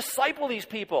 Right. Let's disciple these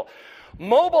people.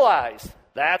 Mobilize.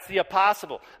 That's the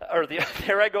apostle.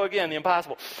 There I go again. The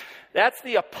impossible. That's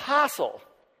the apostle.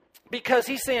 Because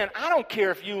he's saying, I don't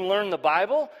care if you learn the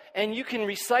Bible and you can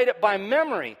recite it by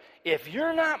memory. If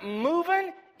you're not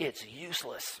moving, it's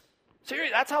useless.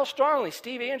 Seriously, that's how strongly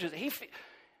Steve Andrews.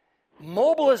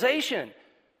 Mobilization.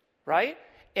 Right.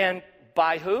 And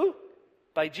by who?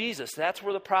 By Jesus. That's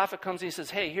where the prophet comes and he says,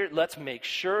 hey, here, let's make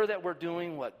sure that we're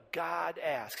doing what God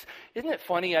asks. Isn't it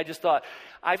funny? I just thought,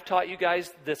 I've taught you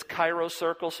guys this Kairos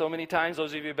circle so many times,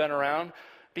 those of you who've been around,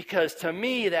 because to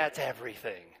me, that's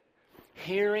everything.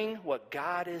 Hearing what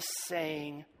God is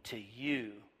saying to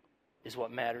you is what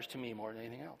matters to me more than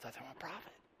anything else. That's how I'm a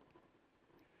prophet.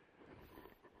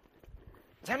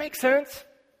 Does that make sense?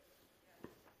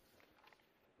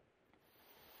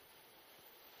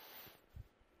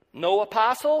 No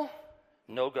apostle,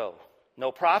 no go.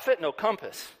 No prophet, no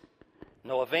compass.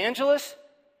 No evangelist,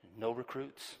 no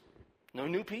recruits. No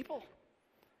new people.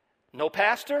 No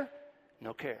pastor,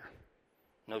 no care.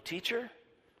 No teacher,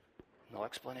 no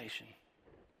explanation.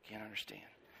 Can't understand.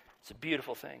 It's a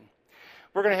beautiful thing.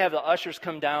 We're going to have the ushers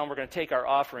come down. We're going to take our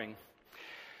offering.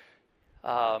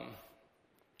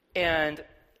 And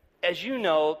as you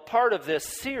know, part of this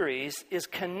series is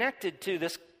connected to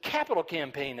this capital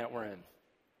campaign that we're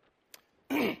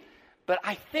in. But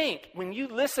I think when you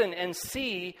listen and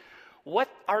see what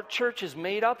our church is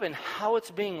made up and how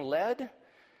it's being led,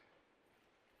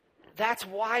 that's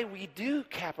why we do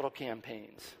capital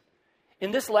campaigns.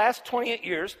 In this last 28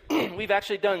 years, we've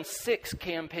actually done 6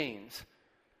 campaigns.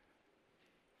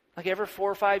 Like every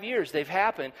 4 or 5 years, they've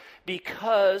happened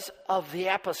because of the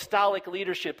apostolic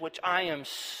leadership, which I am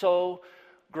so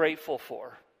grateful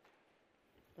for.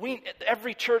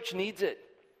 Every church needs it.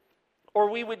 Or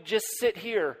we would just sit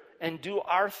here and do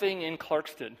our thing in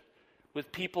Clarkston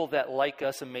with people that like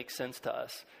us and make sense to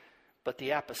us. But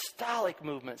the apostolic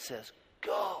movement says,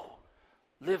 go,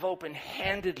 live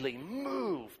open-handedly,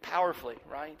 move powerfully,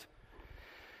 right?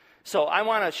 So I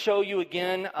want to show you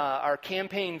again our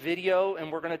campaign video,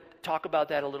 and we're going to talk about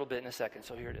that a little bit in a second.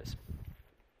 So here it is.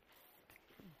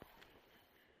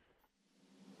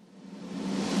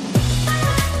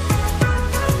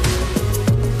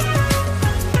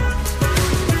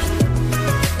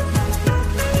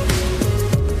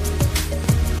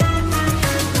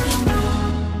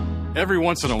 Every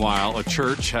once in a while, a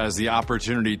church has the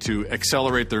opportunity to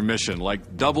accelerate their mission,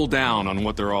 like double down on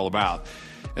what they're all about.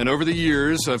 And over the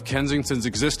years of Kensington's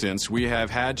existence, we have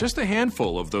had just a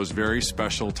handful of those very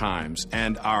special times.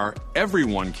 And our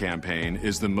Everyone campaign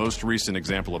is the most recent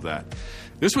example of that.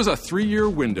 This was a 3-year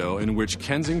window in which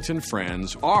Kensington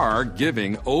Friends are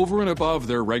giving over and above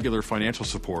their regular financial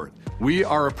support. We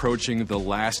are approaching the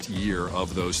last year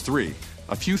of those 3.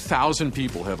 A few thousand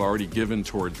people have already given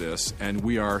toward this, and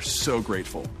we are so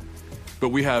grateful. But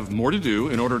we have more to do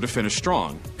in order to finish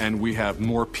strong, and we have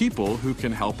more people who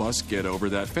can help us get over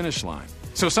that finish line.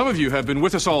 So some of you have been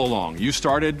with us all along. You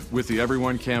started with the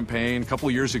Everyone campaign a couple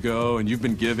of years ago, and you've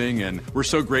been giving, and we're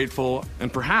so grateful.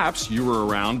 And perhaps you were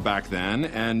around back then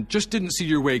and just didn't see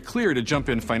your way clear to jump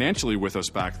in financially with us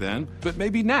back then. But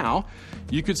maybe now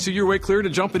you could see your way clear to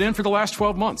jumping in for the last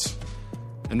 12 months.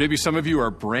 And maybe some of you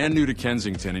are brand new to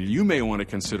Kensington, and you may want to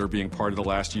consider being part of the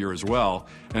last year as well.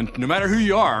 And no matter who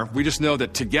you are, we just know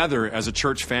that together as a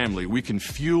church family, we can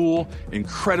fuel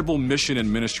incredible mission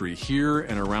and ministry here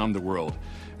and around the world.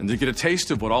 And to get a taste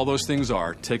of what all those things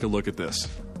are, take a look at this.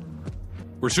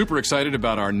 We're super excited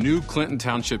about our new Clinton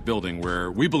Township building,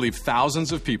 where we believe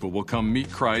thousands of people will come meet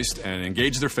Christ and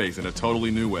engage their faith in a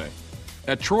totally new way.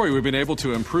 At Troy, we've been able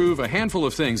to improve a handful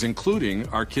of things, including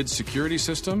our kids' security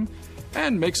system,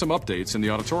 and make some updates in the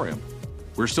auditorium.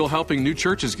 We're still helping new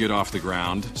churches get off the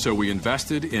ground, so we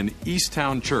invested in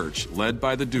Easttown Church, led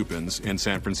by the Dupins in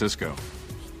San Francisco.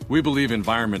 We believe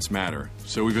environments matter,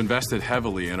 so we've invested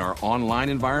heavily in our online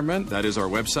environment, that is our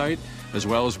website, as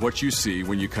well as what you see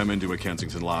when you come into a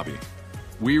Kensington lobby.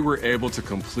 We were able to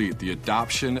complete the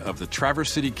adoption of the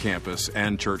Traverse City campus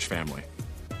and church family.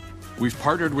 We've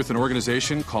partnered with an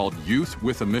organization called Youth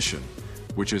with a Mission,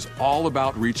 which is all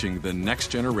about reaching the next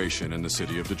generation in the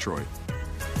city of Detroit.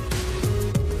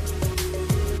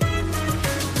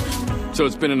 So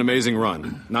it's been an amazing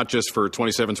run, not just for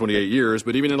 27, 28 years,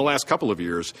 but even in the last couple of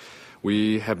years,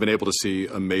 we have been able to see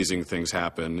amazing things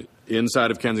happen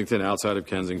inside of Kensington, outside of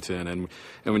Kensington. And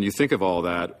when you think of all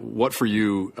that, what for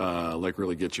you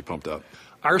really gets you pumped up?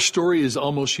 Our story is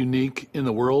almost unique in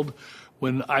the world.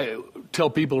 When I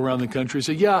tell people around the country,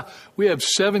 say, yeah, we have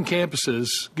 7 campuses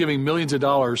giving millions of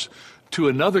dollars to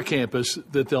another campus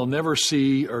that they'll never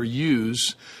see or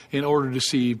use in order to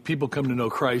see people come to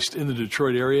know Christ in the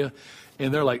Detroit area.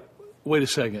 And they're like, wait a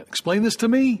second, explain this to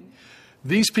me.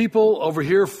 These people over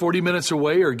here 40 minutes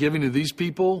away are giving to these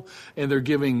people, and they're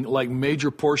giving like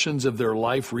major portions of their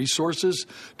life resources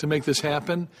to make this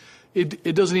happen.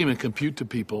 It doesn't even compute to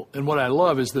people. And what I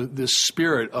love is this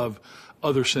spirit of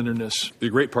other-centeredness. The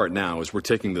great part now is we're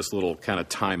taking this little kind of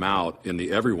time out in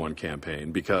the Everyone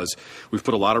campaign because we've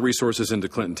put a lot of resources into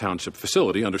Clinton Township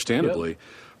facility, understandably, yep.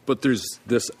 But there's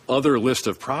this other list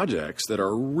of projects that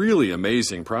are really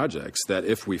amazing projects that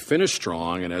if we finish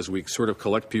strong and as we sort of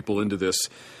collect people into this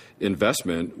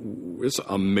investment, it's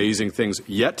amazing things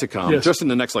yet to come, yes. Just in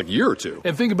the next year or two.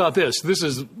 And think about this. This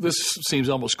seems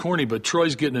almost corny, but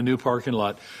Troy's getting a new parking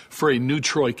lot for a new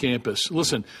Troy campus.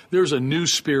 Listen, there's a new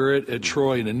spirit at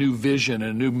Troy and a new vision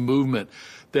and a new movement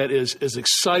that is as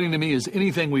exciting to me as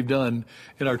anything we've done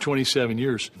in our 27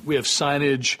 years. We have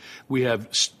signage. We have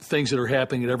things that are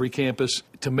happening at every campus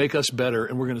to make us better,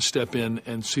 and we're going to step in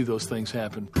and see those things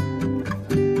happen.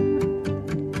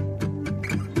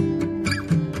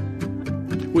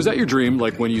 Was that your dream,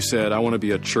 when you said, I want to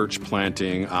be a church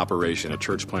planting operation, a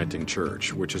church planting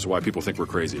church, which is why people think we're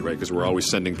crazy, right? Because we're always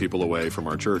sending people away from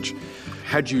our church.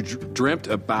 Had you dreamt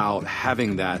about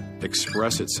having that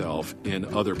express itself in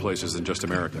other places than just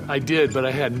America? I did, but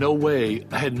I had no way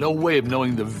of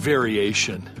knowing the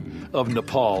variation of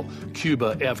Nepal,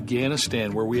 Cuba,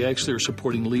 Afghanistan, where we actually are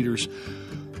supporting leaders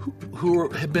who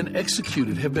have been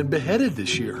executed, have been beheaded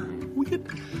this year. We get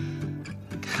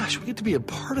to be a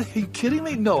part of it. Are you kidding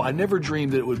me? No, I never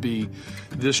dreamed that it would be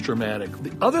this dramatic.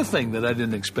 The other thing that I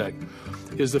didn't expect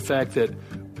is the fact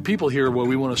that people here, well,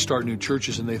 we want to start new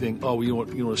churches, and they think, oh, you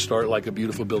want to start like a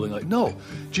beautiful building. Like, no.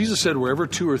 Jesus said, wherever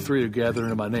 2 or 3 are gathered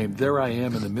in my name, there I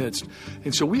am in the midst.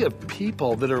 And so we have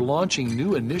people that are launching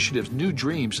new initiatives, new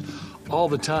dreams all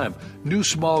the time, new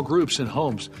small groups in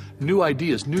homes, new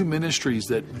ideas, new ministries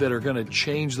that are going to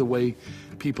change the way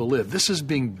people live. This is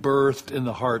being birthed in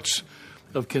the hearts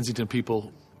of Kensington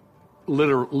people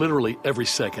literally every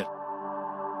second.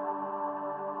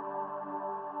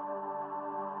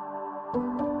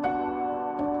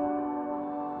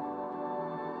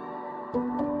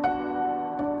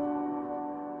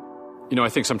 You know, I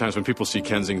think sometimes when people see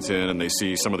Kensington and they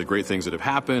see some of the great things that have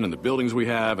happened and the buildings we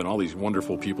have and all these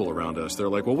wonderful people around us, they're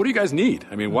like, well, what do you guys need?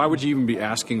 I mean, why would you even be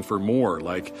asking for more?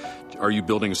 Like, are you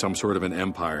building some sort of an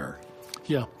empire?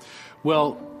 Yeah.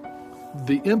 Well,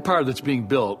 the empire that's being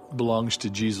built belongs to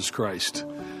Jesus Christ,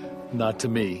 not to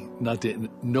me.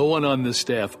 No one on this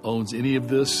staff owns any of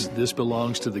this. This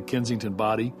belongs to the Kensington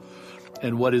body.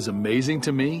 And what is amazing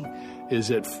to me is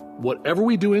that whatever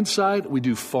we do inside, we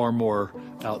do far more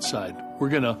outside. We're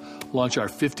going to launch our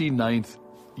 59th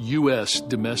U.S.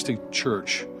 domestic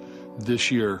church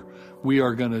this year. We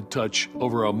are going to touch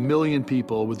over 1 million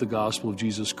people with the gospel of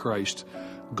Jesus Christ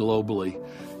globally.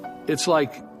 It's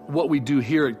like what we do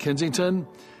here at Kensington,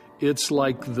 it's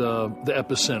like the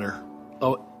epicenter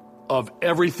of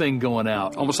everything going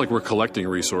out. Almost like we're collecting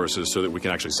resources so that we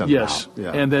can actually send them out.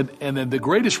 Yeah. And then the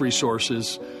greatest resource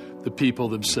is the people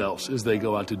themselves as they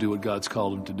go out to do what God's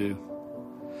called them to do.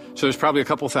 So there's probably a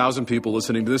couple thousand people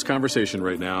listening to this conversation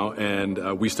right now,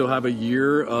 and we still have a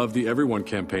year of the Everyone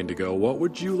campaign to go. What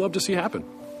would you love to see happen?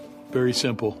 Very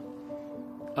simple.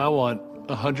 I want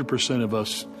 100% of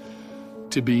us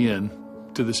to be in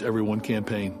to this Everyone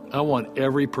campaign. I want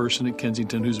every person at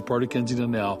Kensington who's a part of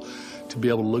Kensington now to be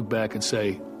able to look back and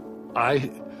say, I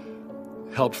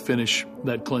helped finish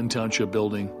that Clinton Township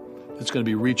building. It's going to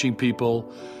be reaching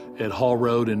people at Hall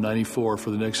Road in 94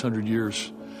 for the next 100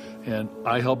 years. And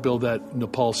I helped build that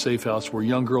Nepal Safe House where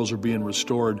young girls are being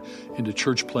restored into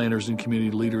church planners and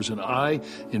community leaders. And I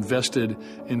invested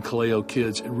in Kaleo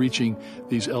Kids and reaching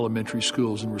these elementary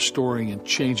schools and restoring and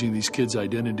changing these kids'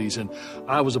 identities. And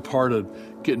I was a part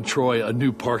of getting Troy a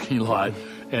new parking lot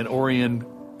and Orion,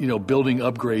 building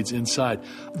upgrades inside.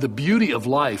 The beauty of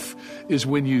life is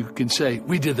when you can say,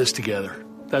 we did this together.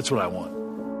 That's what I want.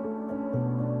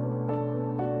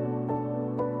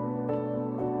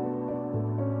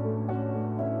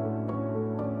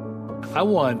 I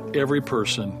want every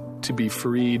person to be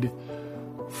freed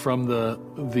from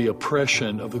the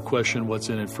oppression of the question, what's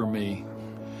in it for me?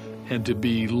 And to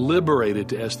be liberated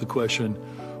to ask the question,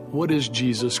 what is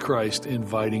Jesus Christ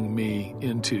inviting me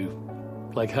into?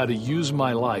 Like how to use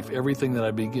my life, everything that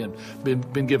I've been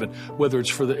given, whether it's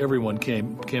for the Everyone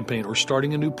campaign or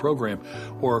starting a new program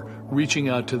or reaching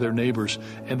out to their neighbors,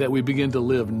 and that we begin to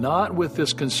live not with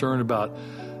this concern about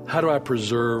how do I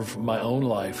preserve my own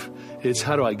life? It's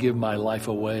how do I give my life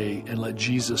away and let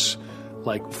Jesus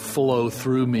flow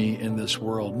through me in this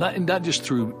world? Not just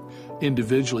through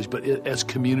individuals, but as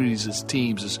communities, as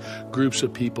teams, as groups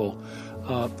of people.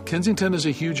 Kensington is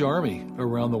a huge army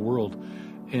around the world.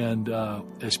 And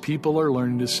as people are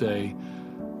learning to say,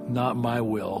 not my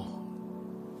will,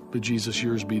 but Jesus,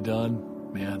 yours be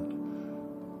done, man,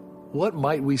 what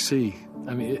might we see?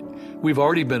 I mean, we've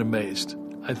already been amazed.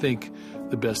 I think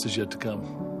the best is yet to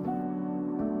come.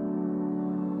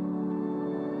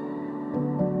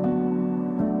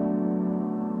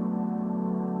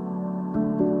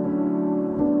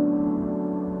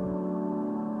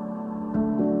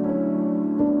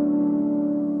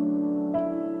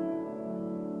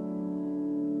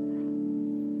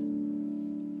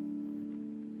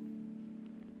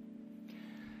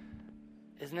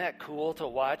 Isn't that cool to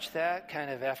watch that kind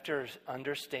of after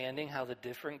understanding how the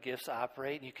different gifts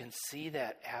operate? And you can see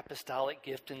that apostolic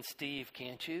gift in Steve,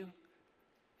 can't you?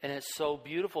 And it's so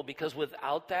beautiful because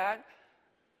without that,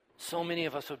 so many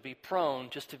of us would be prone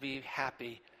just to be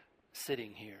happy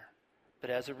sitting here. But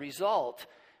as a result,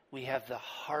 we have the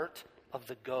heart of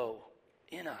the go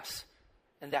in us.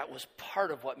 And that was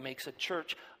part of what makes a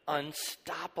church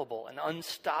unstoppable, an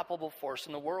unstoppable force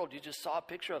in the world. You just saw a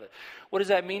picture of it. What does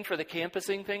that mean for the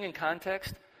campusing thing in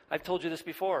context? I've told you this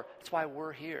before. It's why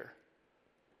we're here.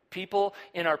 People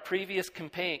in our previous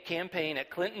campaign at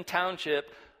Clinton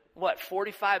Township,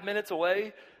 45 minutes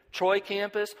away, Troy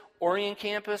campus, Orion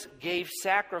campus, gave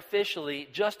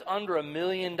sacrificially just under $1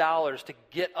 million to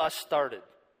get us started.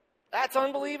 That's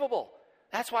unbelievable.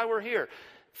 That's why we're here.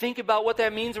 Think about what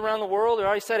that means around the world. I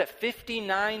already said it.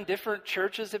 59 different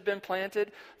churches have been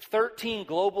planted. 13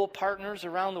 global partners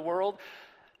around the world.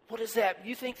 What is that?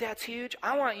 You think that's huge?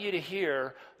 I want you to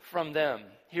hear from them.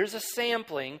 Here's a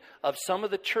sampling of some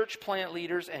of the church plant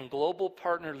leaders and global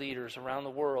partner leaders around the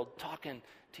world talking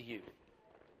to you.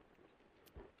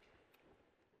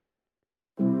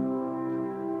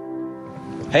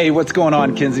 Hey, what's going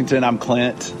on, Kensington? I'm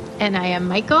Clint. And I am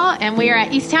Michael, and we are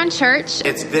at Easttown Church.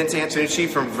 It's Vince Antonucci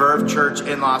from Verve Church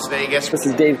in Las Vegas. This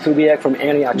is Dave Kubiak from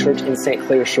Antioch Church in St.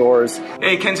 Clair Shores.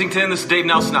 Hey, Kensington, this is Dave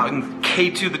Nelson out in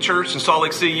K2 The Church in Salt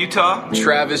Lake City, Utah.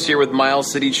 Travis here with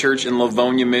Miles City Church in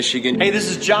Livonia, Michigan. Hey, this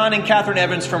is John and Catherine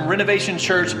Evans from Renovation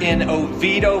Church in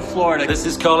Oviedo, Florida. This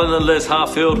is Colin and Liz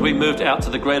Harfield. We moved out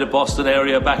to the greater Boston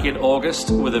area back in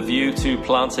August with a view to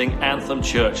planting Anthem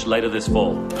Church later this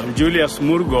fall. I'm Julius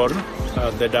Murgor,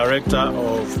 the director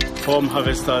of Home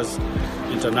Harvesters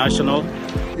International.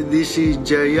 This is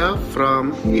Jaya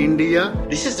from India.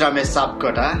 This is Ramesh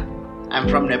Sapkota. I'm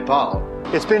from Nepal.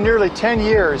 It's been nearly 10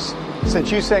 years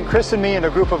since you sent Chris and me and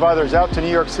a group of others out to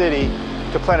New York City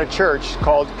to plant a church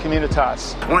called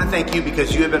Communitas. I want to thank you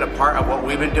because you have been a part of what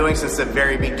we've been doing since the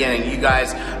very beginning. You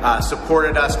guys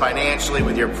supported us financially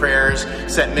with your prayers,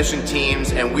 sent mission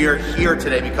teams, and we are here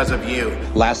today because of you.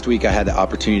 Last week I had the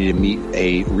opportunity to meet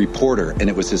a reporter, and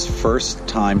it was his first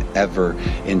time ever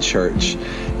in church.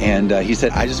 And he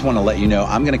said, I just want to let you know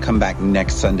I'm going to come back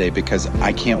next Sunday because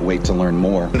I can't wait to learn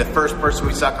more. And the first person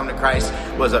we saw come to Christ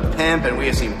was a pimp, and we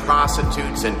have seen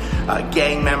prostitutes and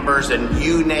gang members and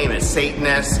you name it, Satan.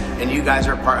 And you guys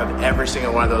are part of every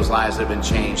single one of those lives that have been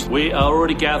changed. We are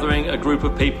already gathering a group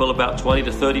of people, about 20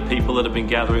 to 30 people that have been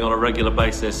gathering on a regular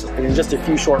basis. And in just a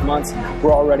few short months,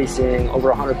 we're already seeing over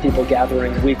 100 people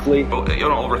gathering weekly.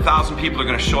 Over 1,000 people are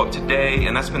going to show up today,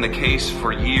 and that's been the case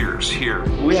for years here.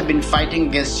 We have been fighting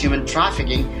against human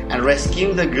trafficking and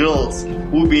rescuing the girls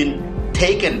who've been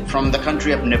taken from the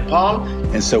country of Nepal.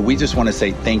 And so we just want to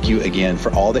say thank you again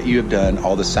for all that you have done,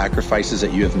 all the sacrifices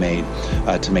that you have made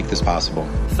to make this possible.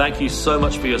 Thank you so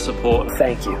much for your support.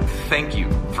 Thank you. Thank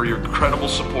you for your incredible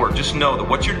support. Just know that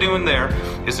what you're doing there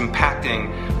is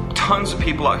impacting tons of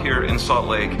people out here in Salt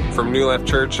Lake. From New Life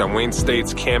Church on Wayne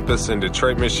State's campus in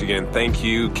Detroit, Michigan, thank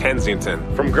you,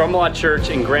 Kensington. From Grumlaw Church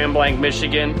in Grand Blanc,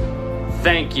 Michigan,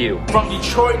 thank you. From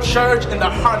Detroit Church in the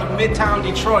heart of Midtown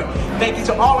Detroit, thank you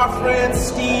to all our friends,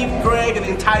 Steve, Greg, and the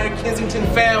entire Kensington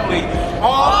family.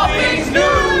 All things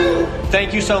new!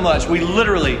 Thank you so much. We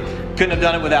literally couldn't have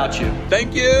done it without you.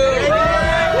 Thank you!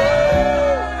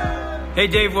 Hey,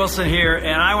 Dave Wilson here,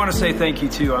 and I want to say thank you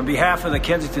too. On behalf of the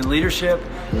Kensington leadership,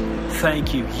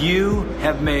 thank you. You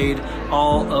have made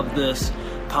all of this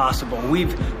possible.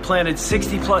 We've planted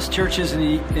 60 plus churches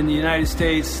in the United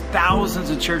States, thousands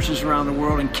of churches around the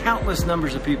world, and countless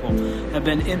numbers of people have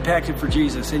been impacted for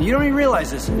Jesus. And you don't even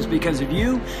realize this. It's because of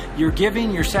you, your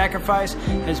giving, your sacrifice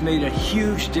has made a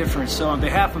huge difference. So on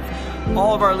behalf of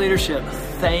all of our leadership,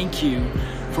 thank you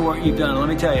for what you've done. Let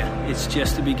me tell you, it's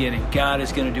just the beginning. God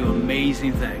is going to do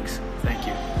amazing things. Thank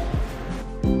you.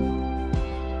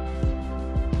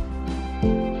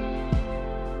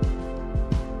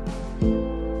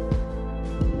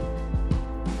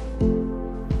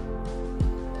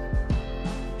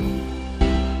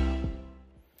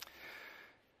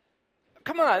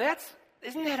 Come on,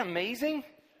 isn't that amazing?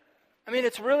 I mean,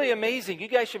 it's really amazing. You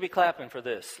guys should be clapping for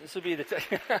this. This would be the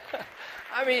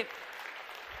I mean,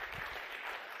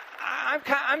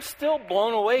 I'm still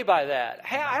blown away by that.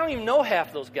 I don't even know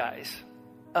half those guys.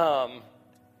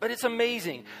 But it's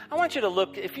amazing. I want you to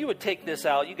look, if you would take this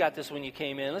out, you got this when you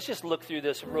came in. Let's just look through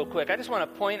this real quick. I just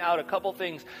want to point out a couple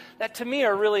things that to me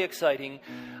are really exciting.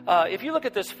 If you look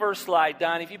at this first slide,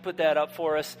 Don, if you put that up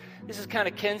for us, this is kind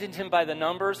of Kensington by the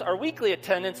numbers. Our weekly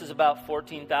attendance is about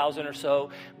 14,000 or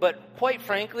so. But quite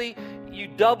frankly, you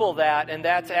double that, and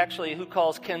that's actually who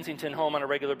calls Kensington home on a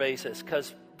regular basis,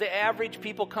 because the average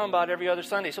people come about every other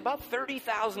Sunday. So about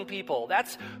 30,000 people.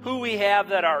 That's who we have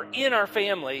that are in our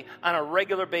family on a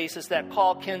regular basis that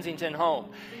call Kensington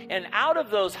home. And out of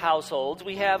those households,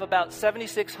 we have about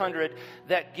 7,600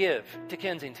 that give to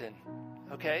Kensington.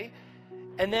 Okay?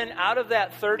 And then out of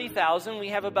that 30,000, we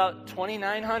have about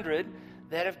 2,900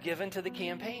 that have given to the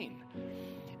campaign.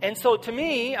 And so to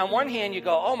me, on one hand, you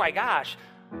go, oh my gosh,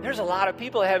 there's a lot of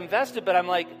people that have invested, but I'm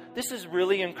like, this is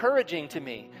really encouraging to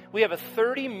me. We have a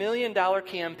 $30 million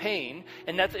campaign,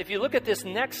 and that's, if you look at this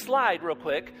next slide real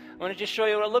quick, I want to just show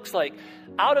you what it looks like.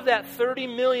 Out of that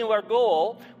 $30 million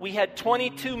goal, we had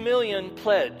 22 million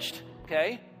pledged,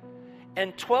 okay?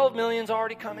 And 12 million's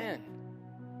already come in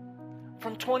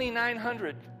from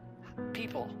 2,900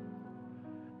 people.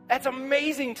 That's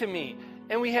amazing to me.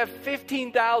 And we have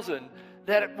 15,000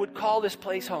 that would call this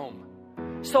place home.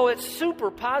 So it's super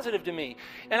positive to me.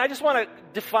 And I just want to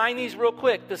define these real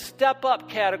quick. The step up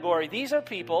category, these are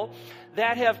people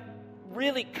that have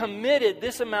really committed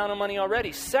this amount of money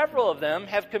already. Several of them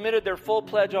have committed their full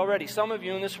pledge already. Some of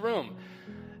you in this room.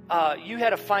 You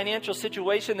had a financial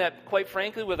situation that, quite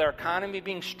frankly, with our economy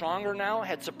being stronger now,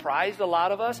 had surprised a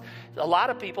lot of us. A lot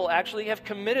of people actually have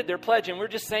committed their pledge. And we're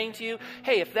just saying to you,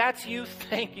 hey, if that's you,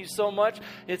 thank you so much.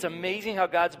 It's amazing how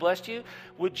God's blessed you.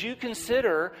 Would you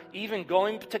consider even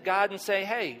going to God and say,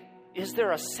 hey, is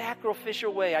there a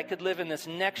sacrificial way I could live in this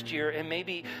next year, and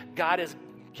maybe God has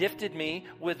gifted me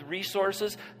with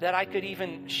resources that I could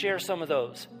even share some of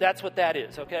those? That's what that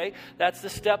is, okay? That's the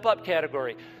step up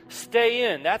category.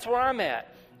 Stay in. That's where I'm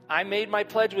at. I made my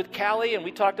pledge with Callie, and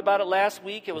we talked about it last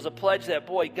week. It was a pledge that,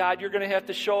 boy, God, you're going to have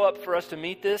to show up for us to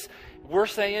meet this. We're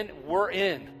saying we're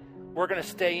in. We're going to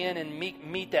stay in and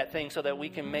meet that thing so that we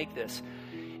can make this.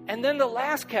 And then the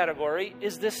last category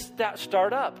is this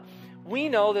startup. We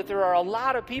know that there are a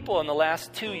lot of people in the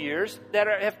last 2 years that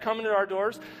have come into our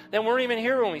doors that weren't even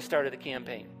here when we started the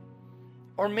campaign.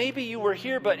 Or maybe you were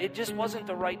here, but it just wasn't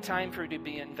the right time for you to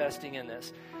be investing in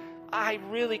this. I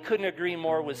really couldn't agree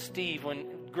more with Steve when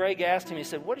Greg asked him, he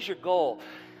said, what is your goal?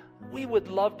 We would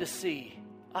love to see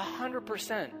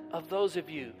 100% of those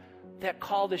of you that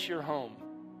call this your home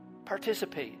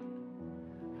participate.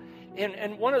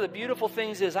 And one of the beautiful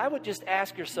things is, I would just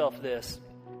ask yourself this.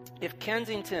 If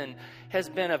Kensington has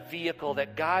been a vehicle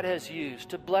that God has used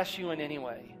to bless you in any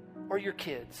way, or your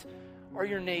kids, or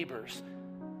your neighbors,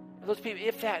 or those people,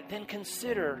 if that, then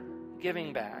consider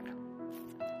giving back.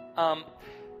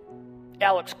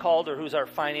 Alex Calder, who's our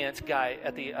finance guy,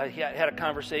 he had a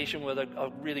conversation with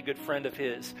a really good friend of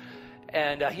his,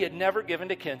 and he had never given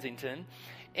to Kensington.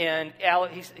 And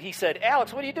he said,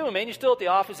 Alex, what are you doing, man? You still at the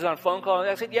office? Is on a phone call? And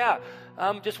I said, yeah,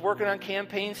 I'm just working on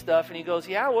campaign stuff. And he goes,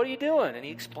 yeah, what are you doing? And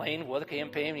he explained what the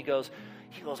campaign. And he goes,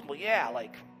 well, yeah,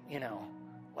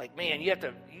 man,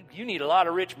 you need a lot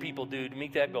of rich people, dude, to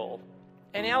meet that goal.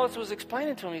 And Alex was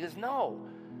explaining to him. He goes, no.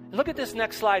 Look at this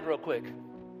next slide real quick.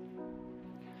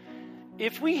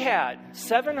 If we had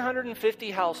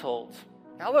 750 households.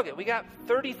 Now look, we got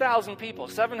 30,000 people,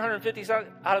 750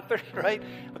 out of 30, right?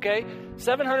 Okay,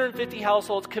 750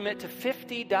 households commit to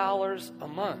 $50 a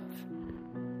month,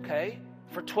 okay,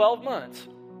 for 12 months,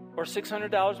 or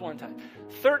 $600 one time.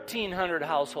 1,300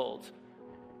 households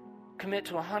commit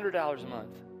to $100 a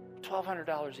month,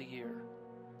 $1,200 a year.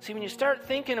 See, when you start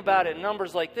thinking about it in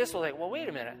numbers like this, we're like, well, wait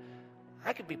a minute.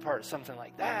 I could be part of something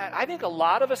like that. I think a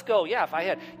lot of us go,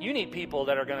 yeah, you need people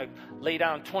that are going to lay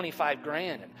down 25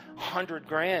 grand and 100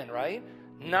 grand, right?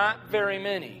 Not very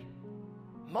many.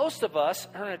 Most of us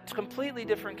are in a completely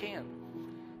different camp.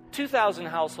 2,000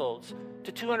 households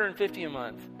to $250 a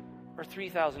month, or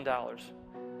 $3,000.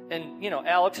 And,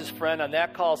 Alex's friend on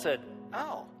that call said,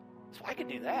 oh, so I could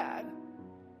do that.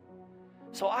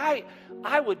 So I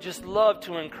would just love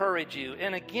to encourage you.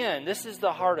 And again, this is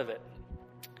the heart of it.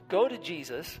 Go to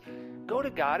Jesus, go to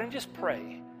God, and just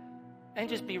pray. And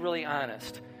just be really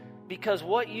honest. Because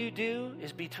what you do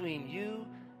is between you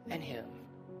and Him.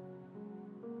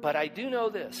 But I do know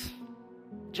this.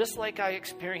 Just like I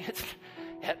experienced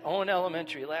at Owen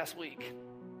Elementary last week.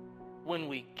 When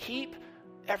we keep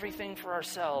everything for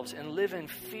ourselves and live in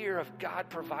fear of God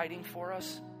providing for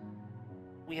us,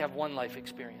 we have one life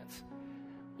experience.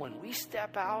 When we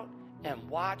step out and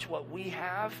watch what we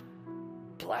have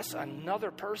bless another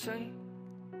person,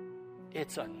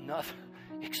 it's another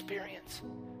experience.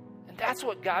 And that's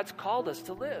what God's called us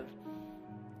to live,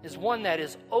 is one that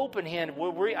is open-handed.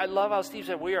 I love how Steve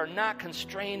said we are not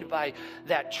constrained by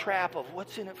that trap of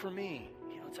what's in it for me.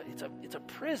 It's a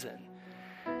prison.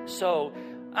 So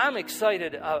I'm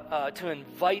excited to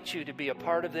invite you to be a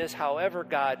part of this, however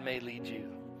God may lead you,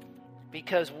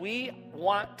 because we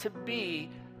want to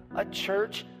be a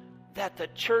church that the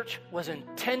church was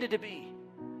intended to be.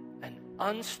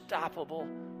 Unstoppable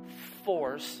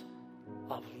force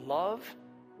of love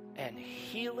and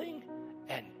healing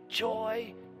and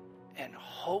joy and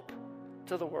hope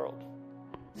to the world.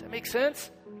 Does that make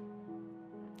sense?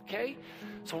 Okay?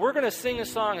 So we're going to sing a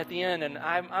song at the end, and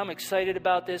I'm excited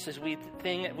about this as we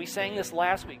sang this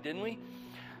last week, didn't we?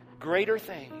 Greater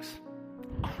things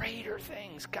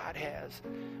God has.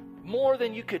 More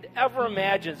than you could ever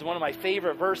imagine is one of my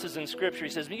favorite verses in Scripture.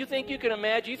 He says, you think you can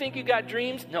imagine? You think you got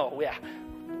dreams? No, yeah.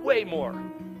 Way more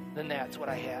than that's what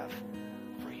I have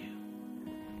for you.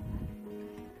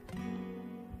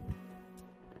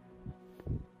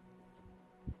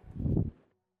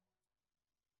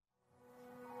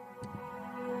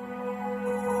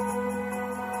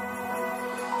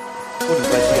 I would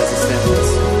invite you guys to stand with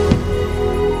us.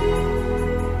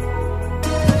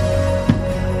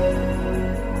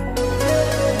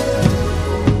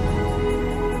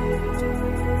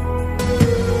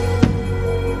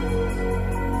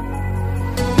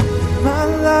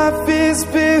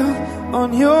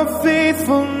 on your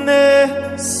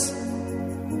faithfulness,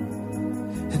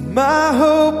 and my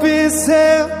hope is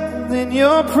held in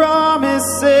your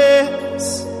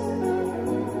promises.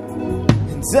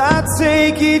 And I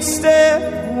take each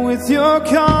step with your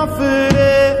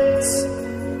confidence,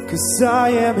 'cause I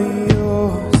am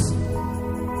yours,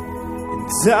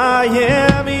 and I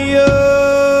am yours.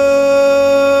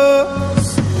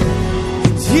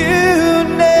 And you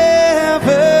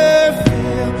never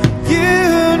fail,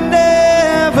 you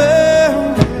never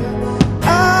will.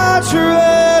 I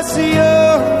trust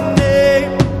your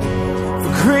name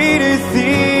for greater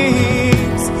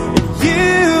things, and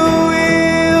you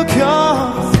will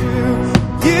come through.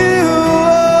 You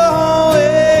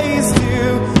always do.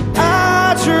 I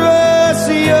trust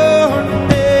your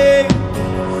name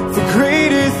for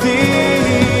greater things.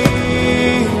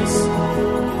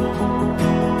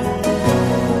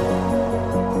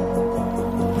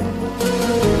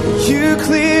 You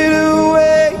cleared a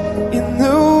way in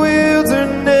the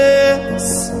wilderness,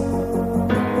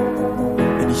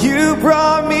 and you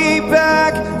brought me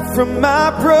back from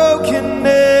my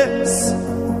brokenness.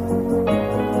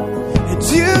 And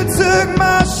you took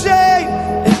my shame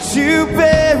and you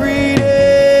buried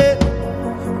it.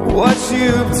 What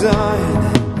you've done,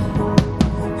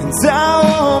 and I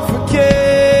won't forget.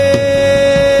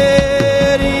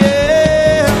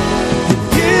 Yeah,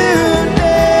 you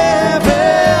never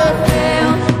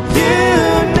fail, you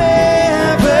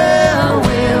never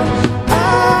will.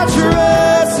 I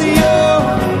trust your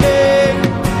name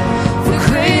for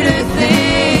greater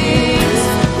things.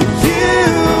 You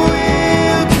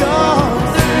will come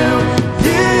through.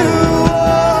 You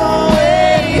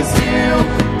always do.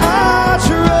 I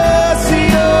trust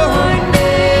your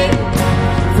name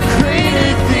for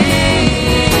greater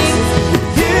things.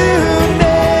 You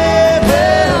never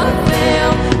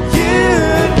fail. You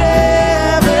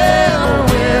never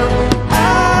will.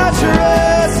 I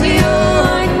trust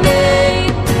your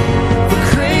name for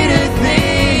greater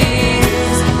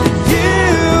things. You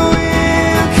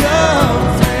will come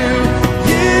through.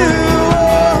 You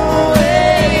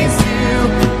always do.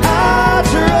 I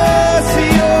trust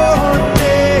your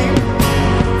name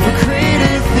for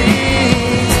greater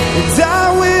things. And I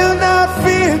will not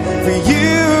fear, for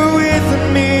you with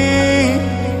me.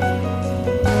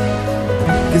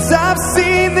 'Cause I've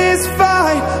seen this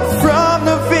fight from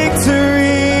the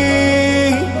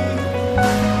victory,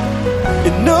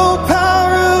 and no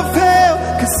power of hell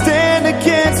can stand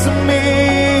against me.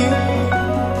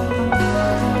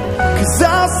 'Cause I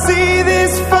see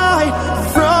this fight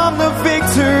from the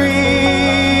victory.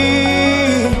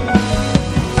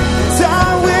 And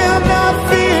I will not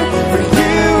fear, for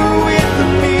you with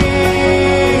me.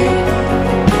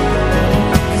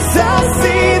 'Cause I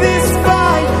see this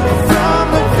fight from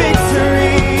the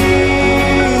victory.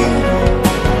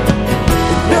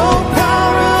 And no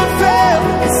power of hell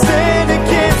can stand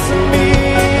against me.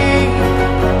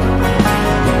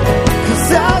 'Cause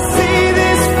I see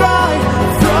this fight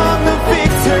from the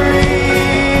victory.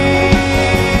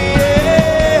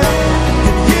 Yeah.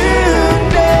 And you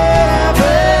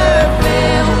never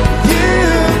fail, you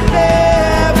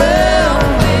never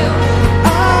will.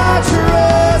 I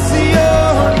trust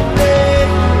your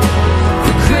name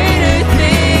for greater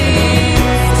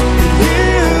things.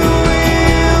 You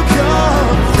will come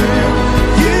through.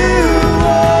 You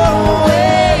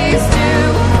always do.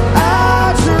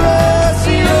 I trust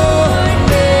your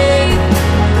name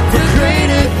for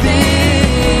greater things.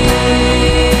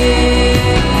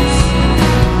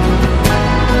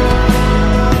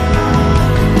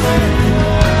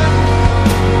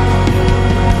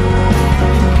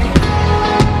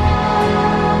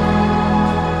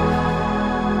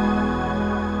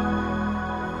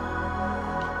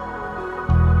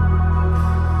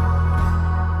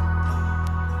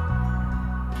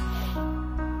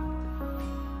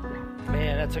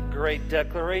 Man, that's a great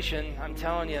declaration. I'm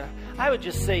telling you. I would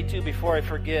just say, too, before I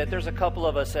forget, there's a couple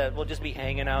of us that will just be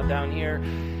hanging out down here.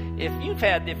 If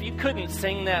you couldn't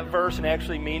sing that verse and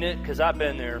actually mean it, because I've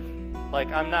been there. Like,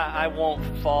 I won't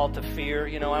fall to fear.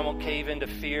 I won't cave into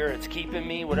fear. It's keeping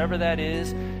me, whatever that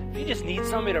is. If you just need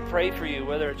somebody to pray for you,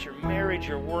 whether it's your marriage,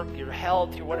 your work, your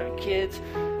health, your whatever, kids,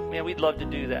 man, we'd love to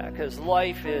do that, because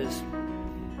life is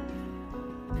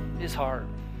hard.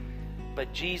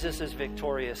 But Jesus is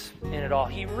victorious in it all.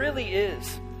 He really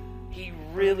is. He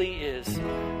really is.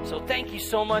 So thank you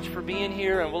so much for being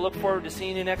here, and we'll look forward to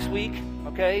seeing you next week,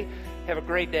 okay? Have a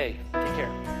great day. Take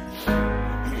care.